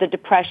experience, where the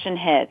depression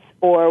hits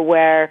or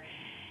where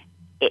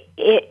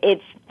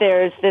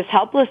there's this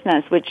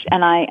helplessness,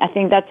 and I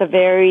think that's a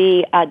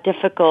very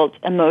difficult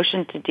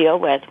emotion to deal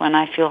with when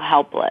I feel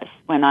helpless,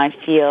 when I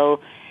feel,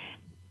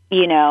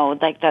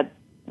 like that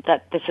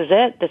this is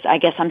it. I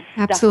guess I'm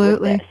stuck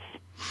Absolutely. with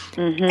this.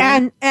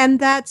 Mm-hmm. And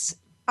that's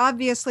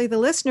obviously the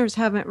listeners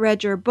haven't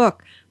read your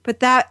book, but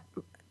that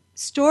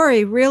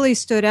story really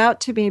stood out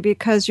to me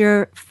because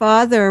your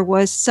father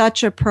was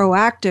such a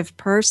proactive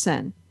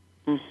person.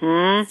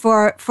 Mm-hmm.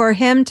 For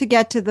him to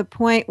get to the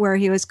point where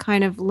he was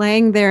kind of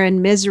laying there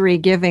in misery,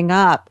 giving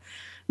up,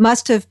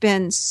 must have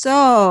been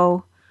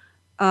must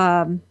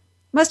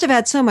have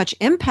had so much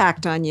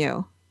impact on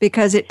you,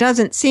 because it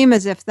doesn't seem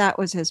as if that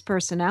was his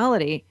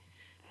personality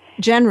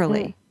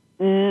generally.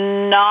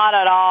 Not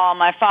at all.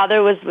 My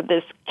father was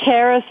this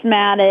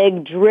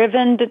charismatic,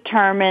 driven,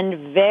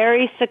 determined,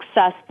 very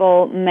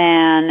successful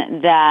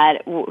man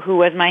who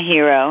was my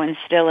hero and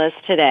still is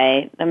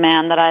today, the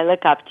man that I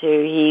look up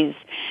to. He's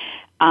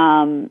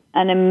an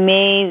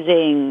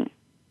amazing,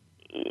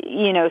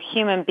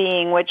 human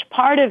being, which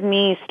part of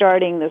me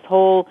starting this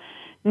whole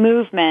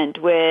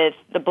movement with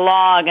the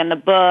blog and the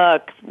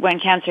book, When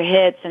Cancer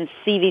Hits, and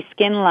CV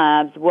Skin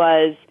Labs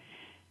was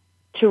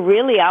to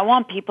really, I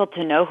want people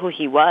to know who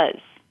he was.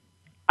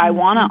 I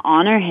want to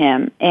honor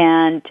him.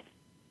 And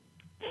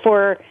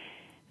for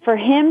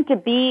him to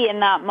be in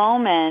that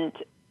moment,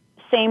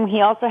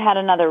 he also had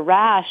another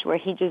rash where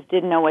he just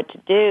didn't know what to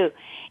do.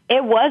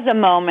 It was a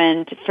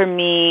moment for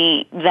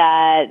me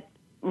that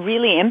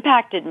really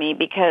impacted me,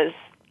 because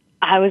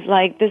I was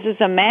like, this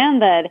is a man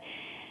that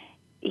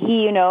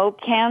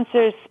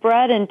cancer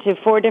spread into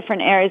 4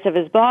 different areas of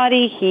his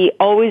body. He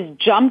always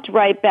jumped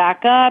right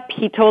back up.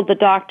 He told the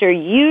doctor,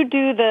 "You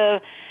do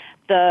the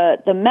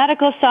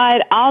medical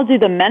side, I'll do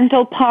the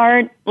mental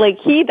part."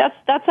 Like that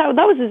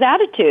was his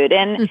attitude.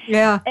 And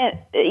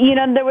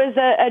there was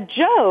a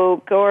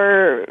joke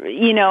or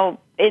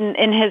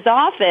in his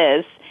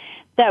office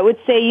that would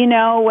say,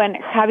 when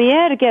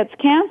Javier gets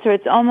cancer,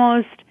 it's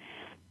almost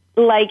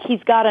like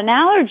he's got an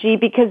allergy,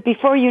 because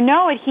before you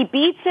know it, he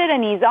beats it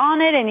and he's on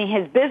it, and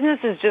his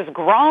business is just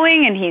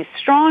growing, and he's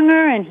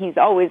stronger, and he's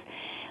always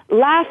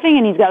laughing,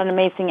 and he's got an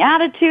amazing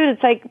attitude.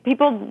 It's like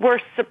people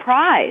were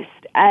surprised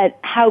at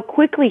how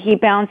quickly he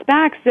bounced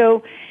back.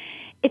 So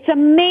it's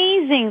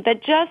amazing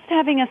that just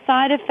having a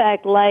side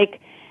effect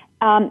like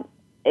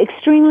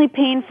extremely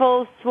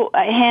painful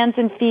hands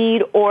and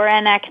feet, or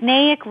an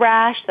acneic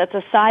rash that's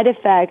a side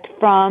effect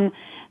from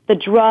the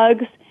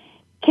drugs,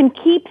 can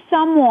keep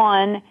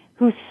someone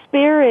whose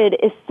spirit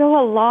is so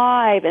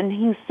alive and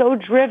who's so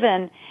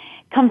driven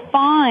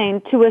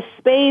confined to a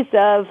space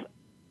of,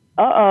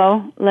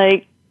 I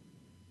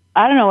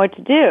don't know what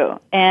to do.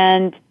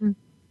 And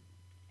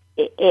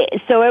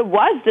so it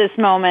was this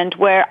moment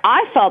where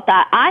I felt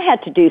that I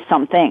had to do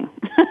something.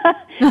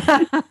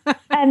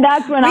 And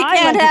that's when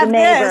I went to the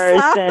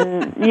neighbors,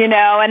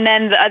 and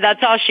then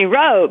that's all she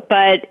wrote.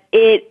 But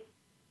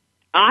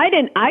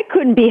I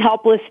couldn't be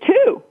helpless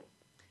too.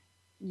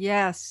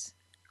 Yes.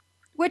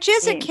 Which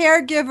is a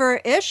caregiver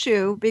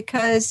issue,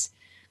 because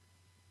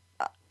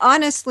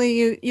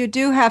honestly, you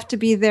do have to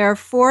be there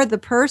for the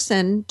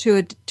person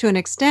to an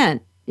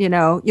extent.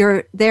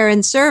 You're there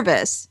in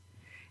service.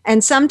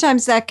 And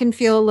sometimes that can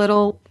feel a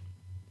little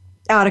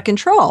out of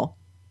control,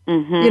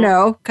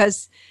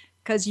 because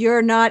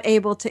you're not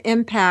able to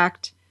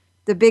impact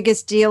the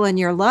biggest deal in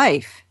your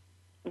life,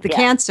 the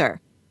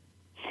cancer.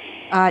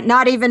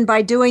 Not even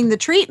by doing the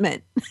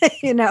treatment,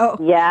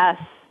 Yes.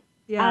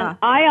 Yeah. And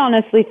I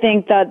honestly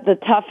think that the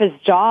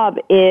toughest job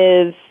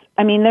is,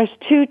 there's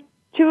two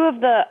two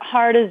of the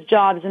hardest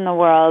jobs in the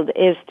world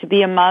is to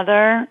be a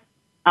mother.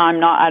 I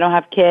don't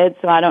have kids,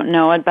 so I don't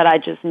know it, but I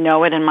just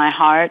know it in my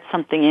heart.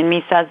 Something in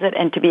me says it,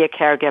 and to be a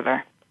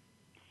caregiver.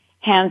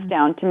 Hands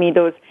down, to me,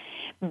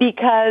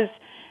 because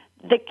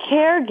the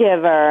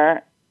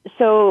caregiver,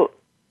 so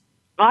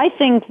I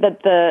think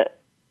that the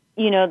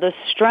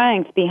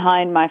strength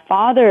behind my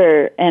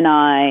father and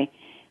I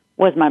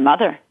was my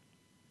mother.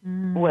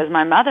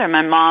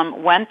 My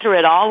mom went through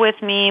it all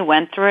with me,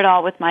 went through it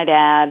all with my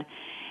dad.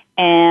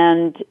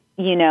 And,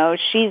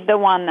 she's the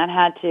one that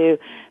had to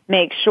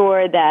make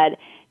sure that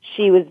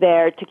she was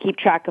there to keep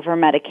track of her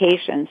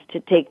medications, to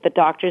take the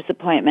doctor's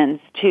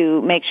appointments,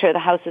 to make sure the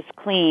house is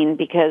clean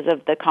because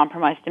of the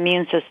compromised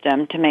immune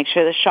system, to make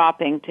sure the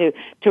shopping,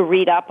 to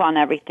read up on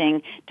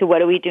everything, to what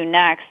do we do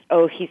next?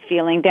 Oh, he's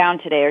feeling down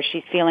today or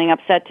she's feeling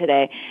upset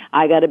today.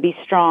 I got to be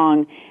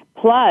strong.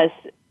 Plus,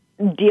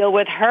 deal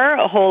with her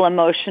whole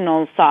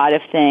emotional side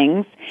of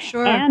things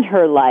and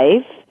her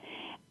life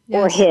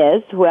or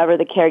his, whoever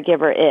the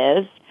caregiver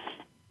is.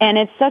 And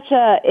it's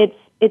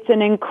it's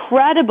an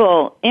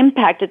incredible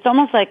impact. It's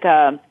almost like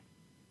and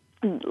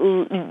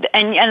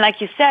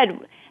like you said,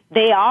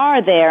 they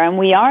are there and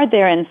we are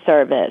there in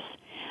service.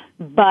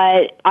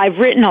 But I've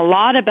written a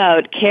lot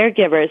about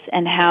caregivers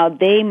and how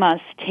they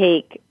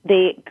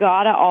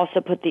gotta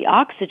also put the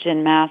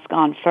oxygen mask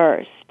on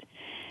first.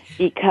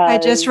 Because I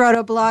just wrote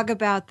a blog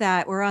about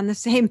that. We're on the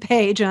same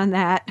page on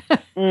that.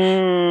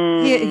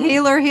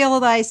 Healer, heal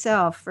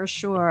thyself, for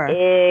sure.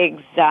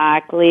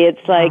 Exactly.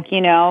 It's like,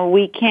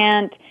 we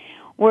can't,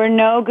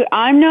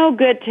 I'm no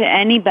good to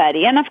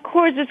anybody. And of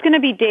course, there's going to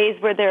be days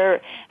where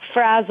they're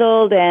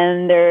frazzled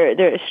and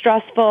they're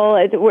stressful.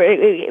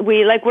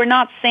 We're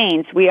not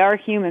saints. We are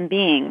human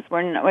beings.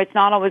 It's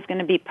not always going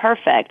to be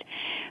perfect.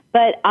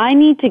 But I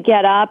need to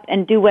get up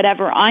and do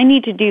whatever I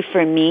need to do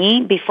for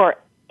me before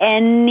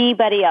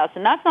anybody else.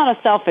 And that's not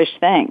a selfish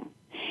thing.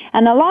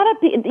 And a lot of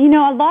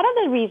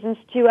the reasons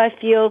too, I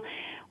feel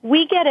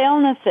we get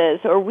illnesses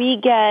or we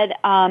get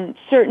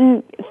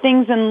certain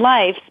things in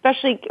life,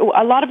 especially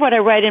a lot of what I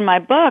write in my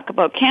book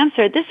about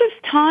cancer. This is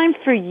time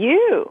for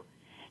you.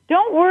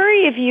 Don't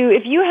worry if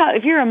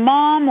you're a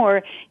mom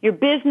or your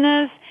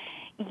business.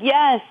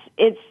 Yes,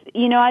 it's,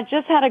 I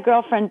just had a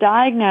girlfriend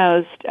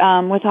diagnosed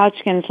with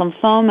Hodgkin's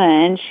lymphoma,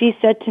 and she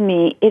said to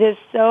me, it is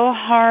so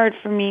hard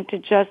for me to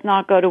just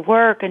not go to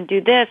work and do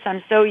this.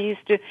 I'm so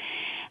used to,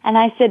 and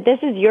I said, this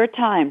is your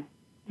time.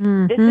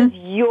 Mm-hmm. This is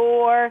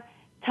your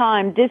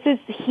time. This is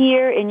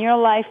here in your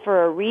life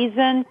for a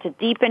reason, to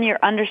deepen your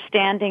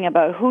understanding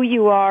about who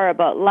you are,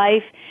 about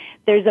life.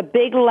 There's a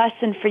big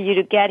lesson for you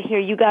to get here.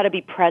 You got to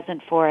be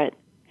present for it.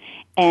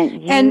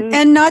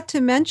 And not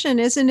to mention,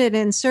 isn't it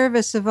in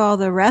service of all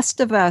the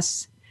rest of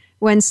us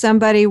when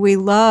somebody we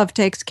love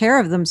takes care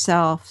of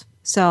themselves,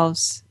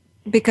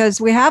 because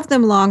we have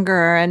them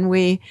longer and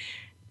we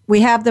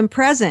have them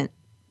present.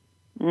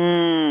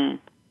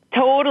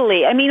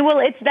 Totally. I mean, well,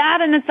 it's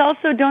that, and it's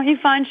also, don't you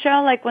find,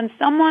 Cheryl, like when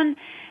someone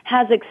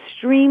has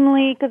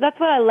extremely, because that's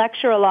what I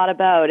lecture a lot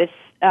about, it's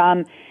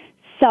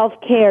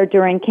self-care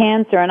during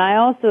cancer, and I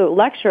also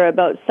lecture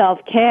about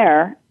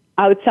self-care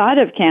outside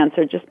of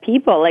cancer, just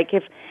people. Like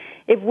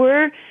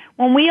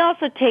when we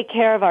also take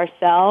care of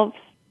ourselves,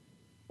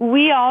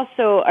 we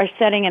also are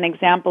setting an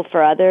example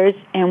for others,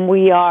 and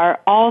we are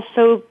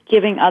also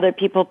giving other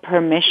people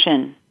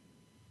permission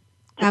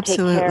to take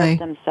care of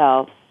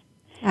themselves.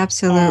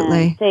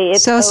 Absolutely.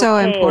 So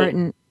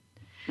important.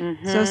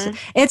 Mm-hmm. So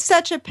it's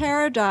such a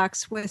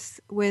paradox with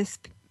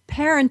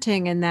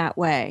parenting in that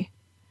way.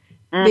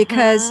 Mm-hmm.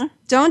 Because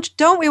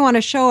don't we want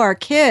to show our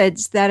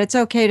kids that it's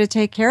okay to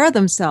take care of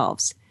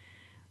themselves?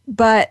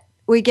 But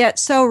we get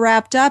so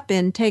wrapped up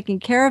in taking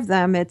care of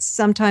them, it's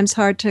sometimes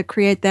hard to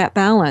create that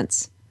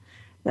balance.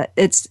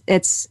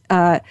 It's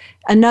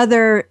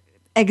another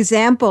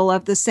example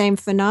of the same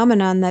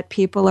phenomenon that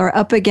people are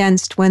up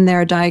against when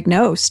they're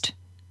diagnosed.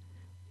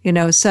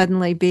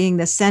 Suddenly being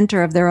the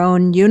center of their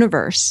own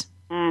universe.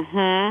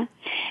 Mm-hmm.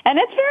 And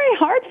it's very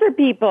hard for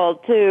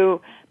people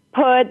to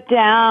put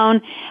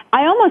down.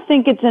 I almost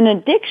think it's an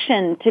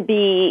addiction to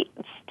be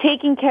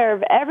taking care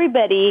of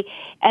everybody,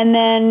 and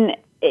then,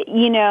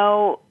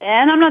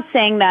 and I'm not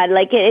saying that,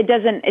 like,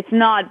 it's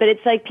not, but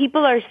it's like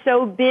people are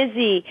so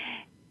busy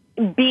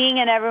being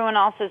in everyone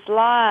else's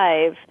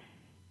life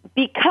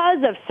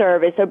because of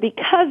service or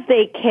because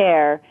they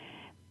care,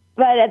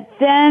 but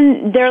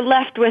then they're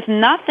left with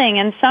nothing.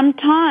 And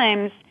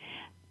sometimes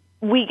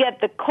we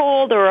get the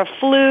cold or a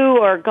flu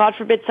or, God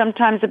forbid,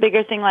 sometimes a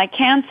bigger thing like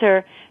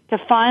cancer, to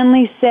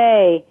finally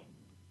say,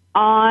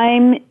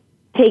 I'm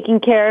taking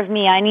care of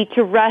me. I need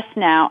to rest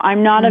now.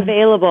 I'm not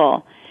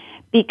available.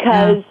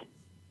 Because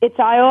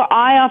I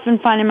often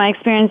find in my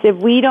experience, if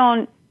we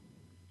don't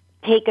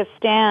take a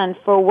stand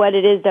for what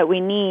it is that we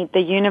need, the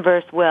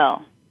universe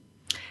will.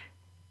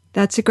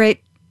 That's a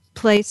great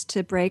place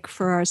to break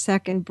for our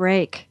second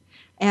break.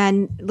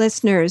 And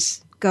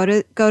listeners, go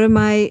to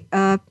my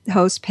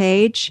host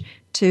page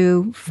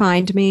to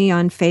find me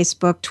on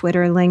Facebook,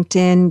 Twitter,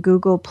 LinkedIn,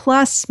 Google+,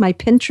 my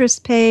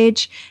Pinterest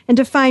page. And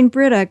to find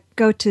Britta,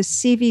 go to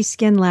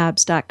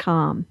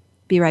cvskinlabs.com.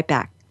 Be right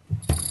back.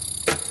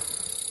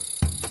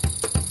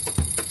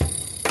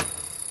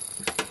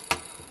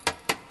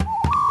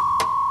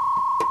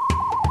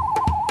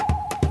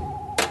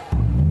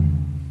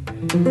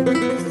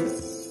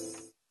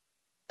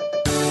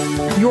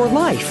 Your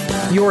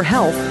life, your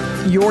health,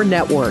 your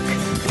network.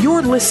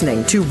 You're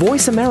listening to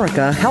Voice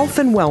America Health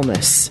and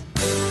Wellness.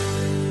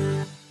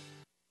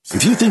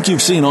 If you think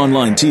you've seen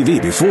online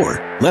TV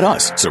before, let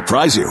us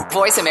surprise you.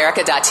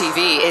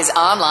 VoiceAmerica.tv is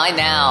online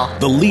now.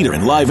 The leader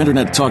in live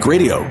Internet talk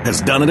radio has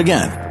done it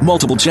again.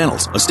 Multiple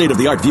channels, a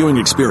state-of-the-art viewing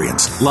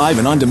experience, live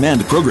and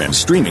on-demand programs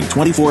streaming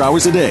 24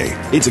 hours a day.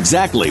 It's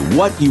exactly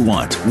what you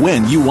want,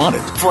 when you want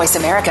it.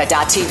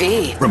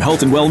 VoiceAmerica.tv. From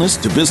health and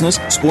wellness to business,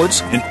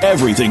 sports, and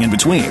everything in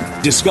between.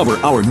 Discover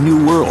our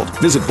new world.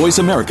 Visit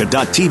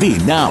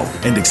VoiceAmerica.tv now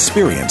and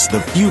experience the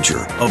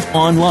future of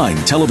online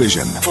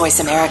television.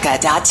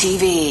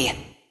 VoiceAmerica.tv.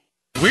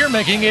 We're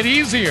making it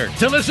easier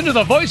to listen to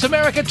the Voice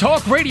America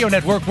Talk Radio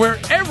Network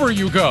wherever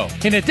you go.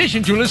 In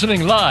addition to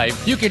listening live,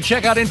 you can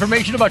check out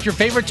information about your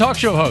favorite talk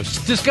show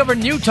hosts, discover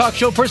new talk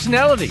show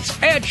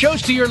personalities, add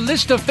shows to your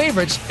list of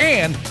favorites,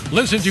 and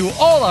listen to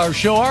all our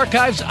show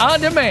archives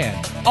on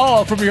demand.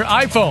 All from your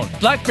iPhone,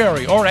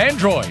 BlackBerry, or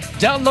Android.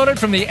 Download it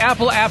from the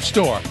Apple App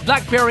Store,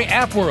 BlackBerry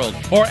App World,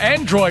 or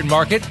Android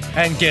Market,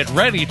 and get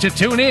ready to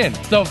tune in.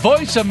 The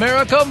Voice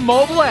America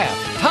mobile app,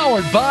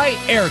 powered by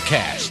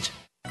Aircast.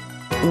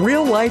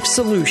 Real life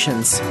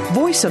solutions.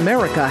 Voice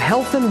America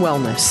Health and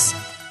Wellness.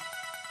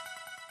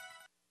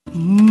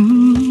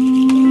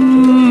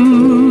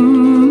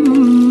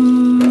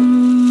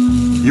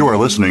 You are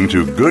listening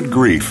to Good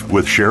Grief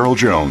with Cheryl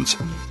Jones.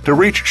 To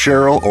reach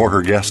Cheryl or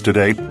her guest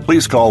today,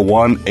 please call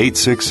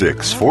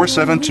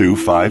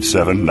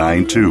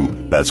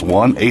 1-866-472-5792. That's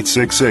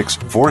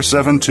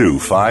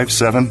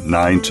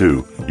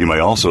 1-866-472-5792. You may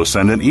also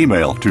send an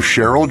email to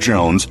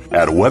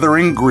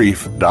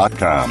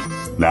CherylJones@weatheringgrief.com.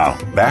 Now,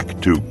 back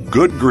to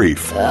Good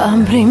Grief.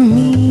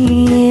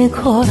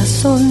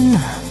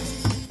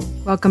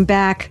 Welcome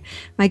back.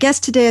 My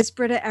guest today is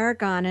Britta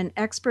Aragon, an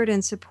expert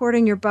in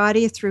supporting your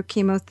body through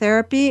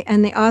chemotherapy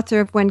and the author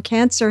of When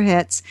Cancer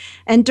Hits.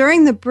 And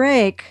during the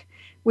break,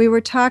 we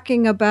were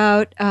talking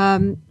about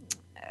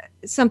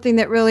something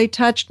that really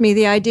touched me,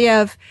 the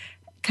idea of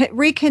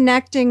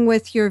reconnecting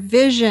with your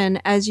vision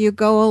as you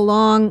go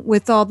along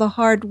with all the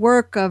hard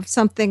work of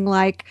something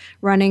like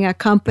running a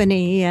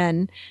company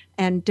and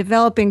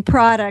developing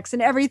products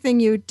and everything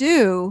you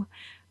do.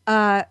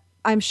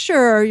 I'm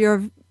sure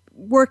you're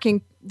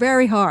working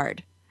very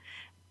hard.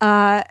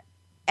 And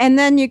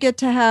then you get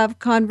to have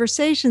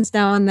conversations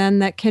now and then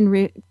that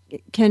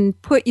can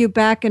put you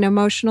back in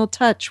emotional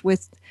touch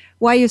with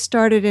why you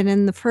started it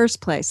in the first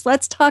place.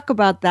 Let's talk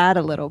about that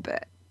a little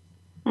bit.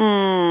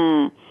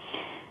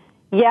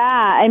 Yeah,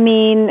 I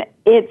mean,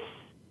 it's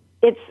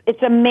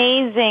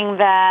amazing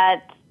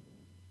that,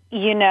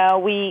 you know,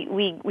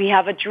 we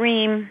have a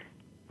dream,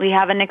 we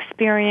have an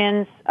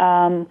experience,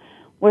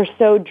 we're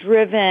so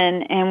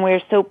driven and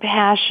we're so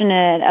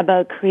passionate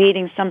about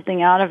creating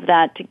something out of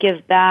that to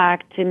give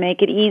back, to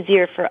make it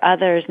easier for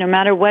others, no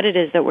matter what it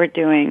is that we're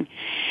doing.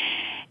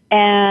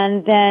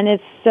 And then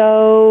it's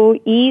so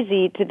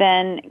easy to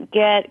then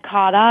get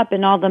caught up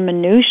in all the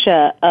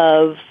minutia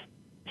of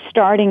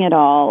starting it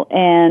all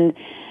and,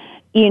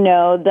 you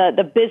know,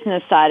 the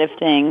business side of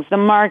things, the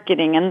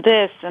marketing and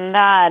this and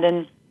that,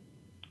 and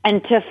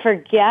to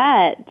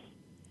forget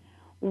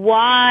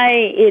why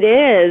it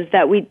is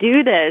that we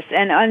do this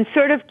and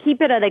sort of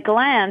keep it at a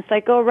glance,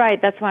 like, oh,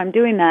 right, that's why I'm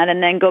doing that,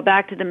 and then go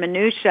back to the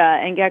minutia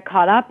and get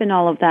caught up in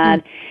all of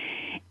that.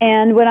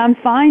 And what I'm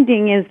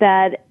finding is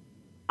that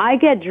I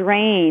get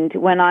drained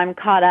when I'm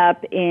caught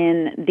up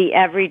in the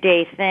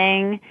everyday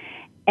thing,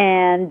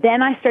 and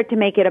then I start to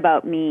make it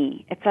about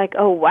me. It's like,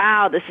 oh,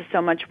 wow, this is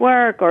so much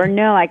work, or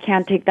no, I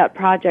can't take that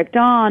project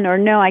on, or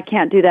no, I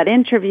can't do that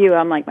interview.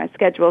 I'm like, my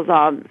schedule's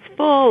all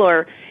full,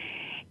 or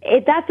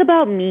that's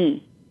about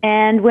me.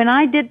 And when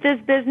I did this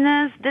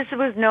business, this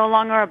was no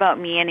longer about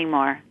me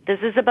anymore. This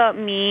is about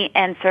me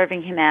and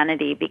serving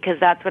humanity, because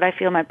that's what I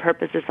feel my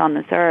purpose is on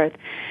this earth.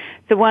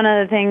 So one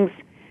of the things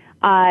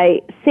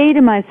I say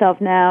to myself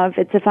now,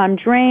 if I'm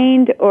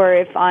drained or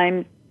if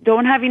I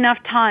don't have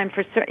enough time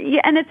for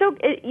and it's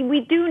okay, we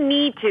do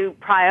need to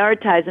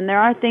prioritize, and there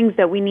are things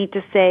that we need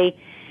to say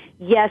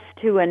yes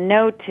to and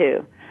no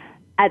to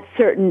at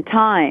certain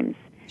times.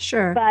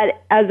 Sure.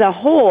 But as a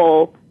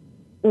whole,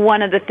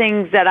 one of the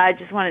things that I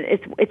just wanted,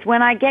 it's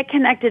when I get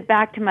connected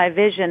back to my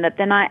vision that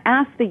then I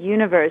ask the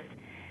universe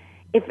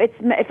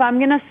if I'm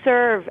going to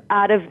serve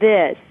out of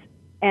this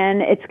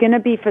and it's going to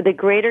be for the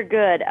greater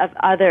good of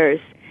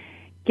others,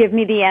 give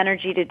me the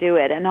energy to do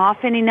it. And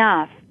often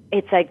enough,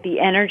 it's like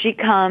the energy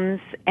comes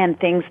and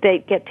things they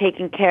get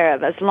taken care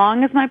of. As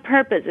long as my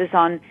purpose is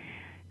on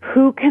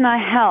who can I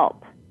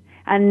help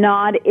and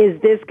not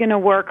is this going to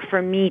work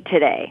for me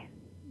today,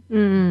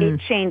 it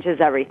changes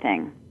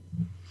everything.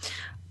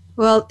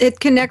 Well, it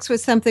connects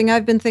with something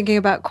I've been thinking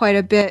about quite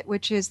a bit,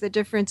 which is the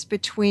difference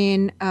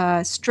between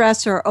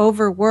stress or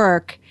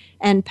overwork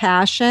and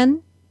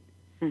passion.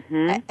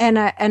 Mm-hmm.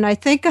 And I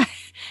think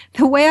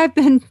the way I've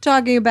been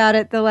talking about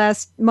it the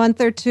last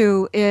month or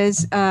two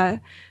is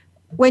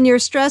when you're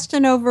stressed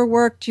and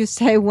overworked, you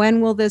say,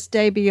 when will this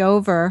day be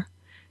over?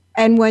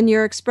 And when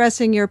you're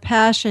expressing your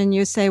passion,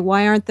 you say,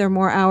 why aren't there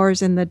more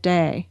hours in the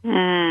day?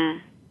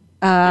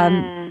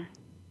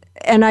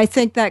 And I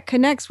think that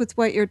connects with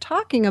what you're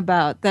talking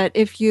about, that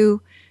if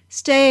you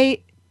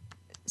stay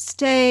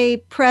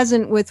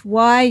present with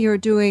why you're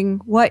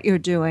doing what you're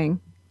doing,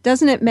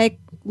 doesn't it make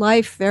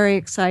life very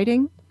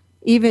exciting,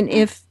 even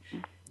if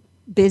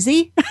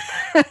busy?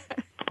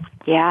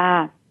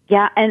 Yeah.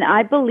 And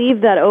I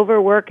believe that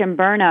overwork and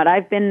burnout,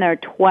 I've been there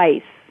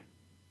twice,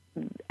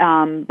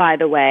 by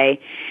the way.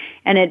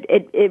 And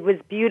it was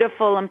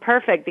beautiful and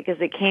perfect because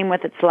it came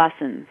with its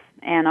lessons.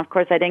 And, of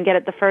course, I didn't get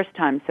it the first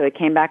time, so it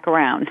came back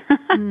around.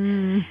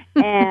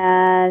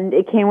 And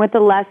it came with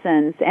the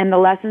lessons. And the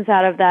lessons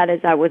out of that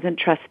is I wasn't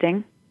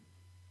trusting.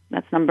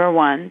 That's number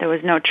one. There was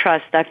no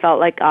trust. I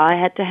felt like I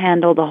had to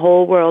handle the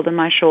whole world on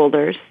my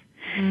shoulders.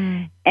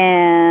 And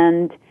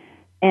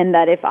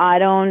that if I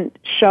don't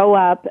show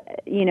up,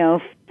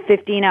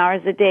 15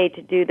 hours a day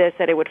to do this,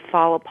 that it would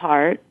fall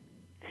apart.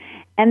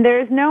 And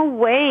there's no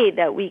way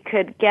that we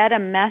could get a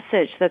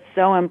message that's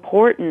so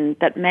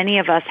important that many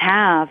of us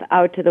have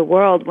out to the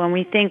world when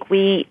we think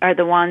we are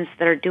the ones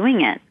that are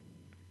doing it.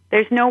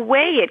 There's no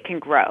way it can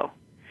grow.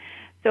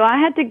 So I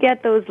had to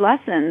get those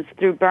lessons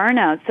through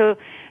burnout. So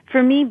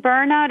for me,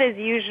 burnout is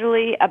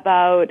usually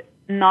about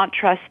not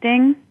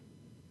trusting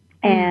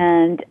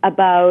and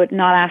about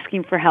not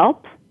asking for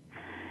help.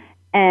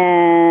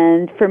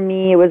 And for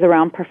me, it was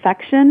around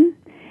perfection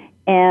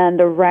and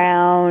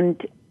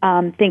around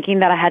thinking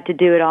that I had to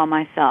do it all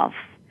myself.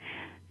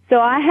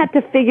 So I had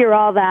to figure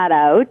all that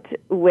out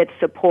with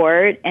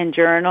support and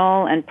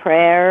journal and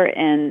prayer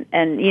and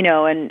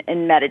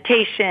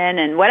meditation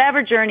and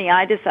whatever journey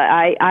I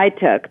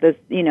took,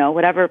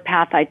 whatever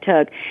path I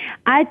took.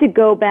 I had to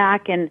go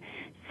back and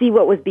see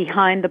what was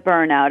behind the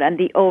burnout and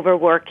the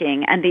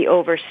overworking and the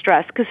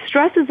overstress, because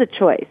stress is a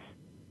choice.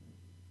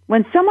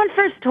 When someone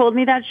first told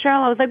me that,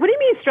 Cheryl, I was like, what do you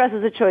mean stress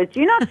is a choice?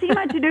 Do you not see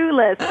my to-do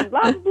list? And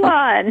blah, blah,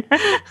 blah.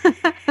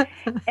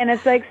 And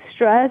it's like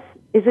stress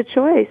is a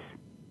choice.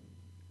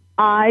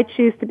 I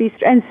choose to be,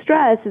 and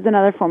stress is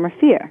another form of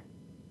fear.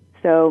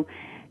 So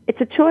it's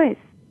a choice.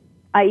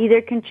 I either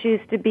can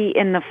choose to be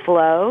in the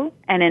flow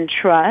and in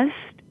trust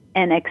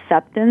and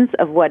acceptance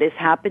of what is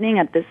happening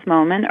at this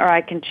moment, or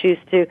I can choose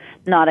to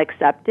not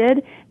accept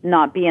it,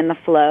 not be in the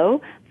flow,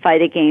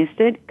 fight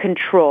against it,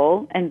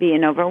 control, and be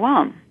in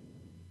overwhelm.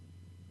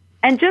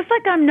 And just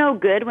like I'm no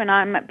good when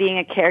I'm being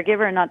a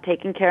caregiver and not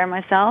taking care of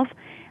myself,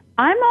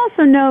 I'm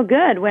also no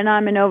good when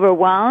I'm in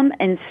overwhelm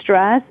and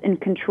stress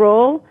and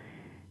control.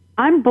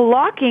 I'm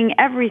blocking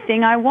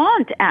everything I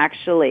want,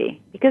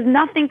 actually, because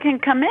nothing can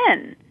come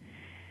in.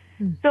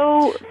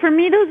 So for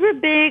me, those were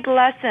big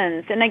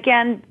lessons. And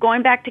again,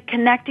 going back to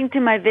connecting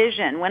to my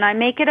vision, when I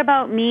make it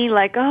about me,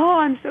 like, oh,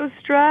 I'm so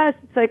stressed,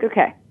 it's like,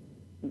 okay,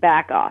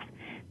 back off.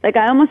 Like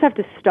I almost have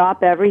to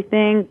stop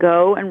everything,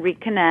 go and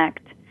reconnect.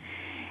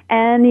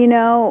 And,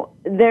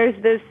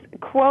 there's this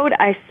quote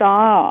I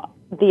saw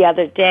the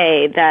other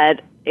day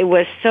that it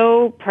was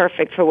so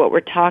perfect for what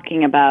we're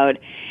talking about.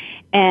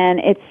 And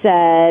it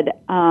said,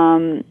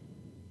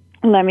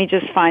 let me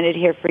just find it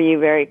here for you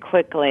very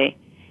quickly.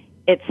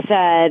 It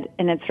said,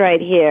 and it's right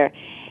here,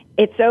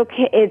 it's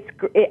okay,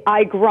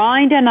 I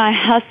grind and I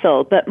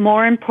hustle, but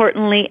more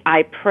importantly,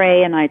 I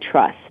pray and I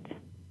trust.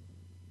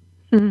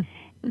 And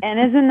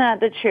isn't that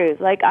the truth?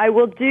 Like I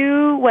will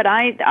do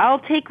I'll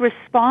take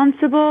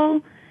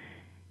responsible,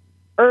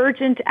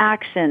 urgent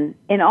action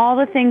in all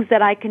the things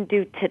that I can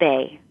do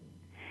today.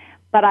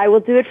 But I will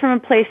do it from a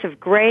place of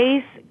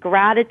grace,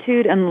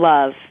 gratitude, and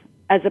love,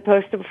 as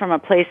opposed to from a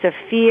place of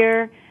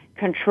fear,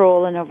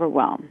 control, and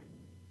overwhelm.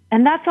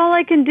 And that's all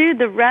I can do.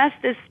 The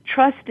rest is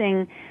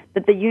trusting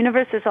that the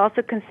universe is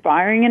also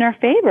conspiring in our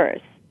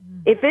favors.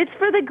 If it's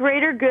for the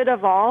greater good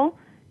of all,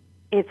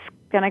 it's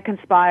going to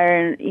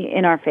conspire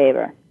in our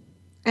favor.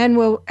 And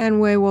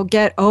we will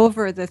get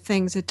over the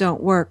things that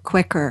don't work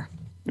quicker.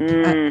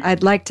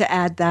 I'd like to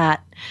add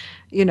that,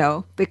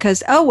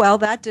 because, oh, well,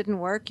 that didn't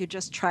work. You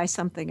just try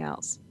something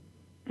else.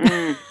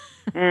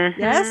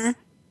 Yes?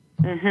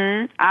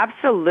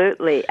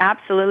 Absolutely.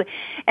 Absolutely.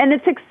 And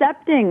it's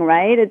accepting,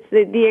 right? It's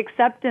the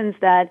acceptance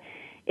that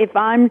if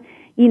I'm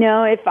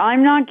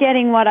not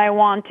getting what I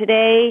want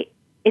today,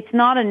 it's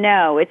not a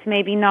no. It's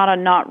maybe not a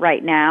not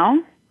right now,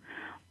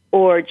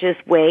 or just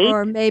wait.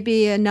 Or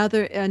maybe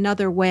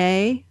another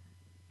way.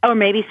 Or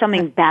maybe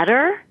something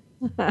better.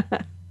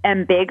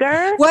 And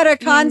bigger. What a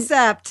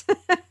concept.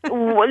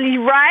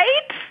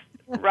 Right?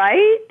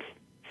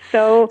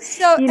 So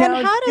and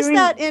how does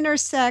that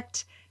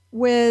intersect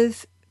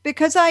with,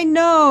 because I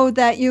know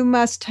that you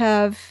must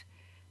have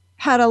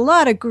had a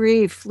lot of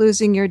grief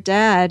losing your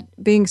dad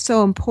being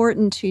so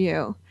important to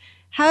you.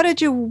 How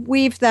did you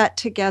weave that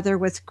together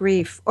with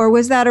grief? Or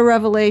was that a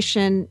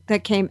revelation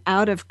that came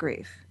out of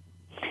grief?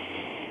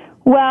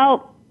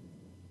 Well,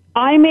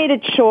 I made a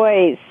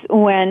choice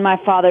when my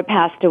father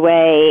passed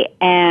away,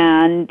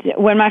 and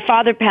when my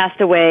father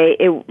passed away,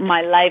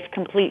 my life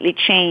completely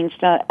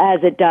changed,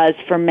 as it does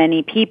for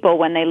many people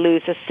when they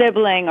lose a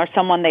sibling or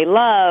someone they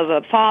love,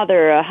 a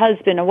father, a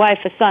husband, a wife,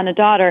 a son, a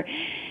daughter.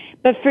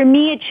 But for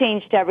me, it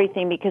changed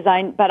everything because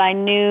I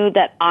knew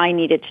that I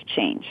needed to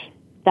change.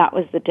 That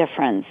was the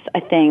difference, I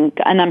think,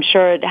 and I'm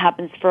sure it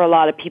happens for a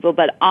lot of people,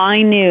 but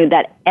I knew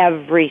that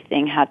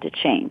everything had to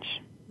change.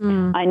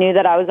 I knew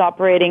that I was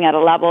operating at a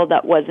level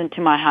that wasn't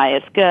to my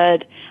highest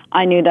good.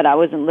 I knew that I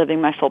wasn't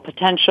living my full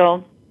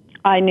potential.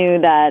 I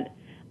knew that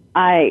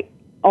I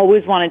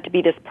always wanted to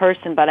be this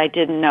person, but I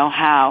didn't know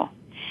how.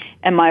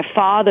 And my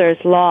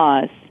father's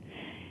loss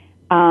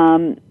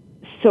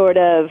sort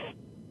of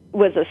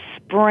was a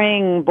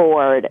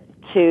springboard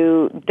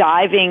to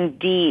diving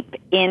deep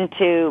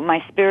into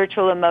my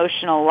spiritual,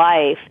 emotional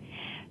life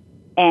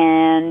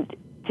and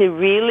to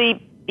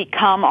really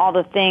become all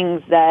the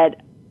things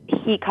that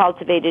he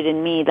cultivated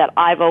in me that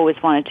I've always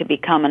wanted to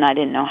become, and I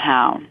didn't know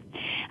how.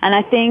 And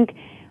I think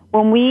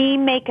when we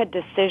make a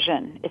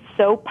decision, it's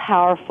so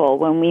powerful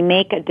when we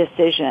make a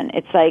decision.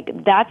 It's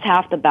like that's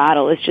half the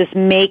battle. It's just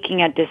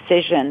making a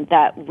decision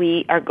that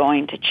we are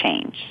going to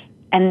change.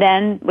 And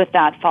then with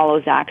that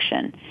follows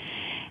action.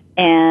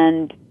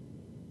 And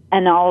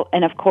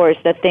of course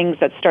the things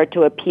that start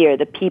to appear,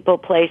 the people,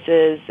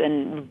 places,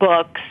 and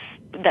books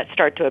that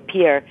start to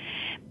appear.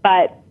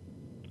 But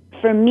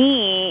for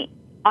me,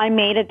 I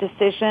made a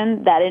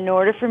decision that in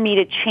order for me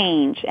to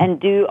change and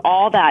do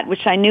all that,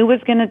 which I knew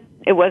it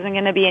wasn't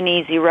going to be an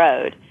easy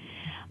road,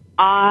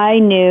 I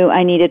knew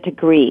I needed to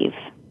grieve,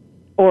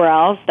 or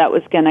else that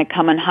was going to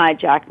come and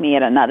hijack me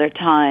at another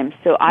time.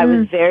 So I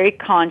was very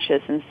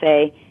conscious and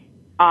say,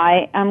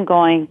 I am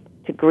going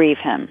to grieve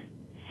him.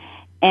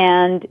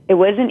 And it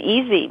wasn't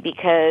easy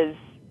because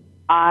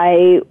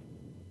I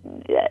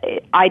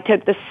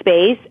took the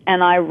space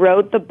and I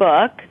wrote the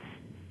book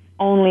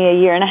only a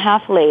year and a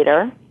half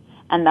later.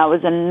 And that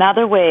was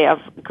another way of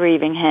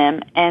grieving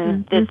him.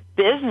 And this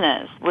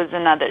business was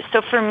another.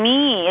 So for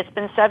me, it's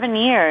been 7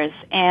 years.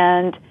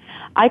 And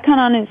I can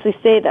honestly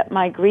say that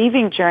my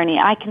grieving journey,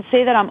 I can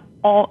say that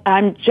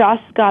I'm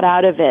just got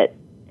out of it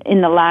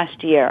in the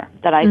last year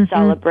that I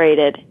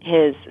celebrated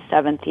his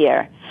 7th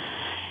year.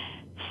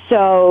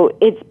 So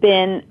it's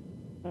been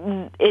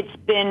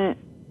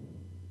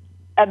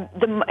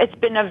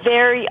a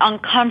very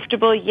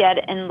uncomfortable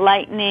yet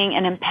enlightening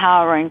and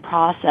empowering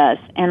process.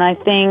 And I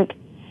think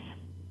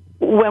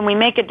when we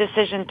make a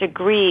decision to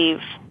grieve,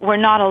 we're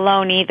not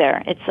alone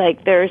either. It's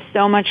like there's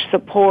so much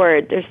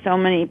support. There's so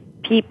many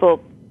people,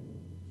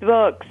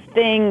 books,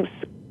 things,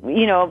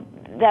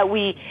 that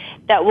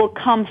will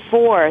come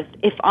forth.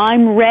 If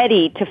I'm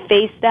ready to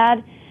face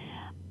that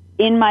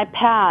in my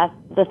path,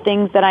 the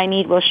things that I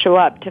need will show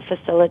up to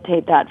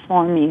facilitate that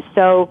for me.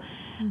 So,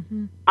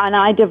 and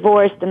I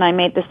divorced and I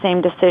made the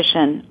same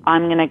decision.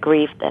 I'm going to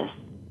grieve this.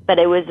 But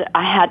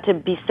I had to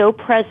be so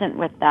present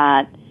with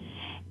that.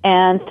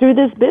 And through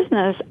this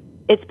business,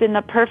 it's been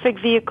the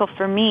perfect vehicle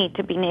for me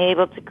to be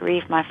able to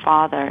grieve my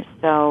father.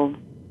 So,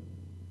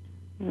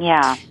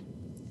 yeah.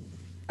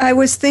 I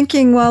was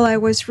thinking while I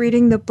was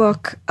reading the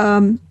book,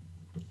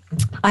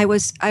 I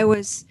was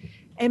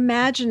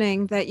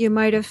imagining that you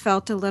might have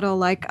felt a little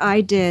like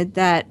I did,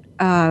 that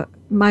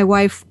my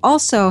wife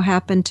also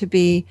happened to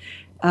be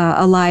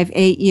alive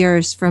 8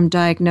 years from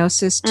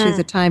diagnosis to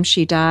the time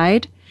she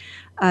died,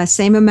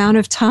 same amount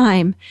of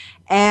time.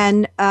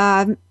 And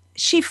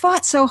she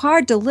fought so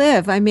hard to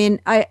live. I mean,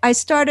 I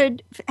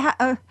started,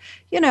 a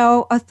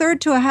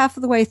third to a half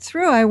of the way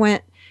through, I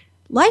went,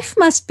 life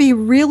must be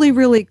really,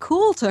 really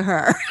cool to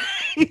her.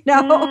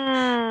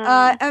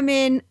 I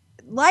mean,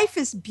 life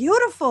is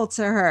beautiful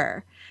to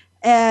her.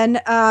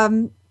 And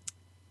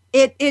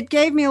it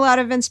gave me a lot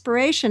of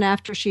inspiration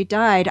after she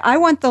died. I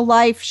want the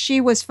life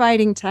she was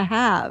fighting to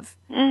have,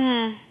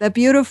 the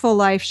beautiful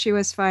life she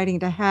was fighting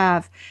to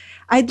have.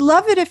 I'd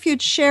love it if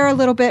you'd share a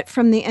little bit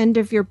from the end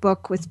of your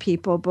book with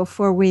people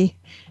before we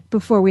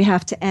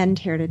have to end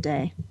here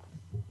today.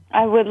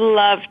 I would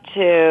love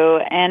to.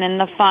 And in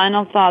the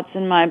final thoughts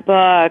in my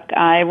book,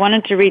 I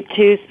wanted to read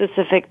 2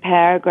 specific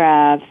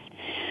paragraphs.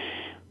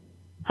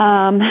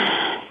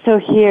 So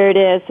here it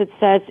is. It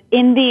says,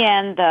 in the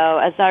end, though,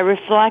 as I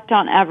reflect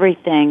on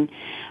everything,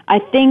 I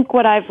think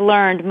what I've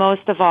learned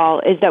most of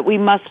all is that we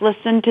must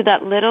listen to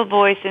that little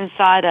voice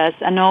inside us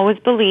and always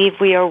believe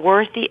we are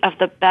worthy of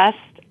the best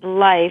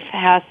life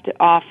has to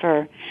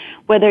offer,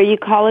 whether you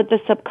call it the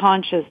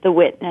subconscious, the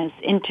witness,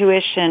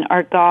 intuition,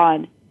 or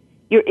God.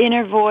 Your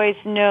inner voice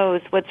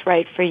knows what's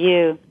right for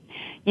you.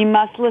 You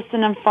must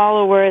listen and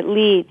follow where it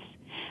leads.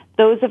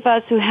 Those of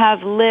us who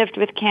have lived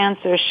with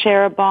cancer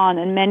share a bond,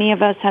 and many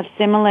of us have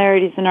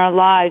similarities in our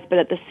lives, but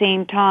at the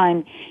same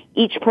time,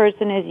 each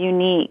person is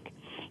unique.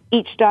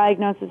 Each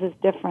diagnosis is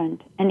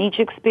different, and each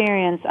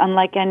experience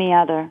unlike any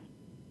other.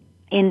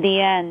 In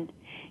the end,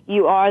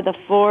 You are the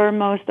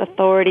foremost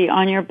authority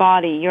on your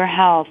body, your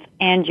health,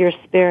 and your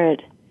spirit.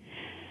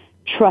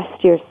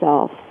 Trust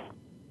yourself.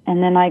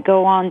 And then I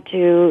go on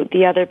to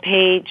the other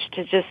page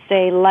to just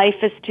say, life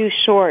is too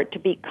short to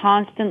be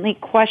constantly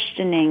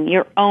questioning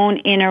your own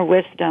inner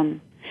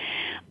wisdom.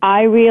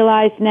 I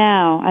realize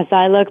now, as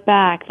I look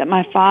back, that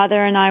my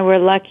father and I were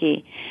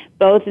lucky,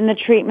 both in the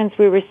treatments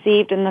we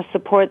received and the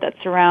support that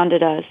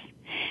surrounded us.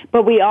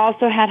 But we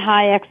also had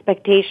high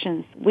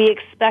expectations. We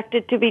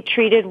expected to be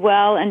treated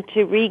well and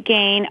to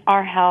regain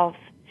our health.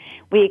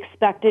 We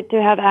expected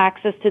to have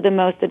access to the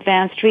most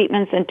advanced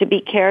treatments and to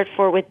be cared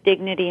for with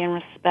dignity and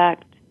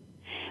respect.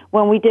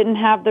 When we didn't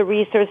have the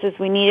resources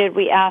we needed,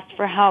 we asked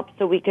for help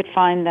so we could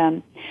find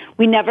them.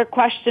 We never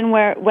questioned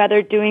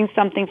whether doing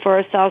something for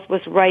ourselves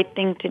was the right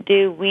thing to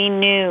do. We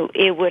knew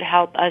it would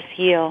help us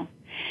heal.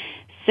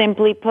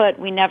 Simply put,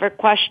 we never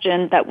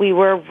questioned that we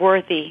were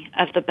worthy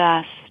of the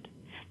best.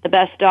 The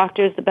best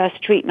doctors, the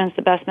best treatments,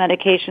 the best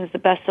medications, the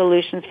best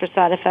solutions for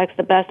side effects,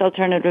 the best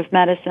alternative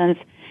medicines,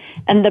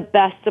 and the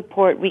best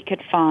support we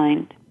could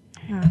find.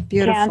 Oh,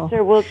 beautiful.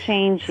 Cancer will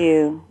change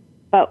you,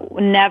 but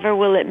never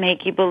will it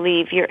make you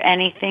believe you're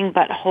anything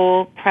but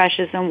whole,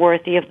 precious, and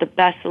worthy of the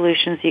best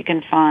solutions you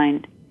can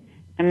find.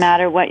 No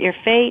matter what your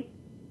fate,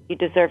 you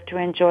deserve to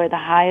enjoy the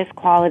highest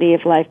quality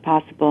of life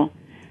possible.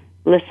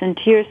 Listen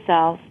to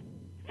yourself,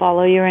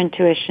 follow your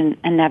intuition,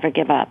 and never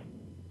give up.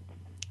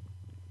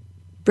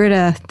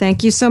 Britta,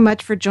 thank you so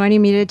much for joining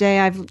me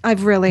today.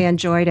 I've really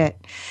enjoyed it.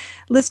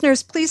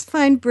 Listeners, please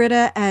find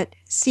Britta at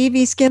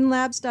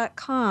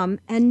cvskinlabs.com.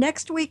 And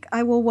next week,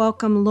 I will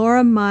welcome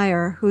Laura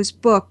Meyer, whose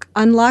book,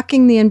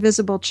 Unlocking the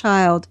Invisible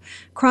Child,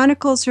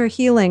 chronicles her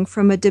healing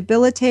from a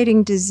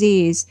debilitating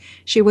disease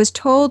she was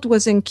told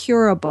was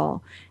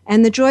incurable,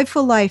 and the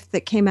joyful life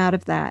that came out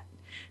of that.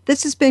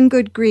 This has been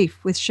Good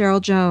Grief with Cheryl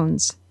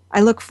Jones.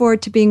 I look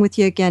forward to being with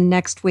you again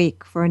next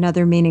week for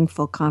another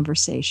meaningful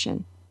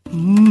conversation.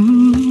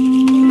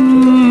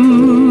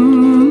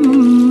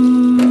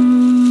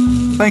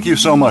 Thank you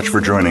so much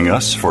for joining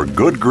us for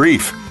Good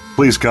Grief.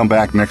 Please come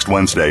back next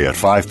Wednesday at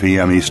 5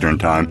 p.m. Eastern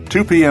Time,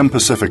 2 p.m.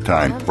 Pacific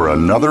Time for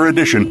another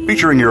edition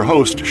featuring your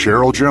host,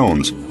 Cheryl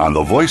Jones, on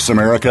the Voice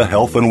America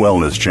Health and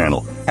Wellness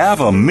Channel. Have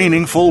a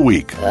meaningful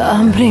week.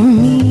 Abre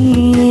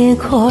mi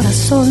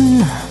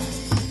corazón.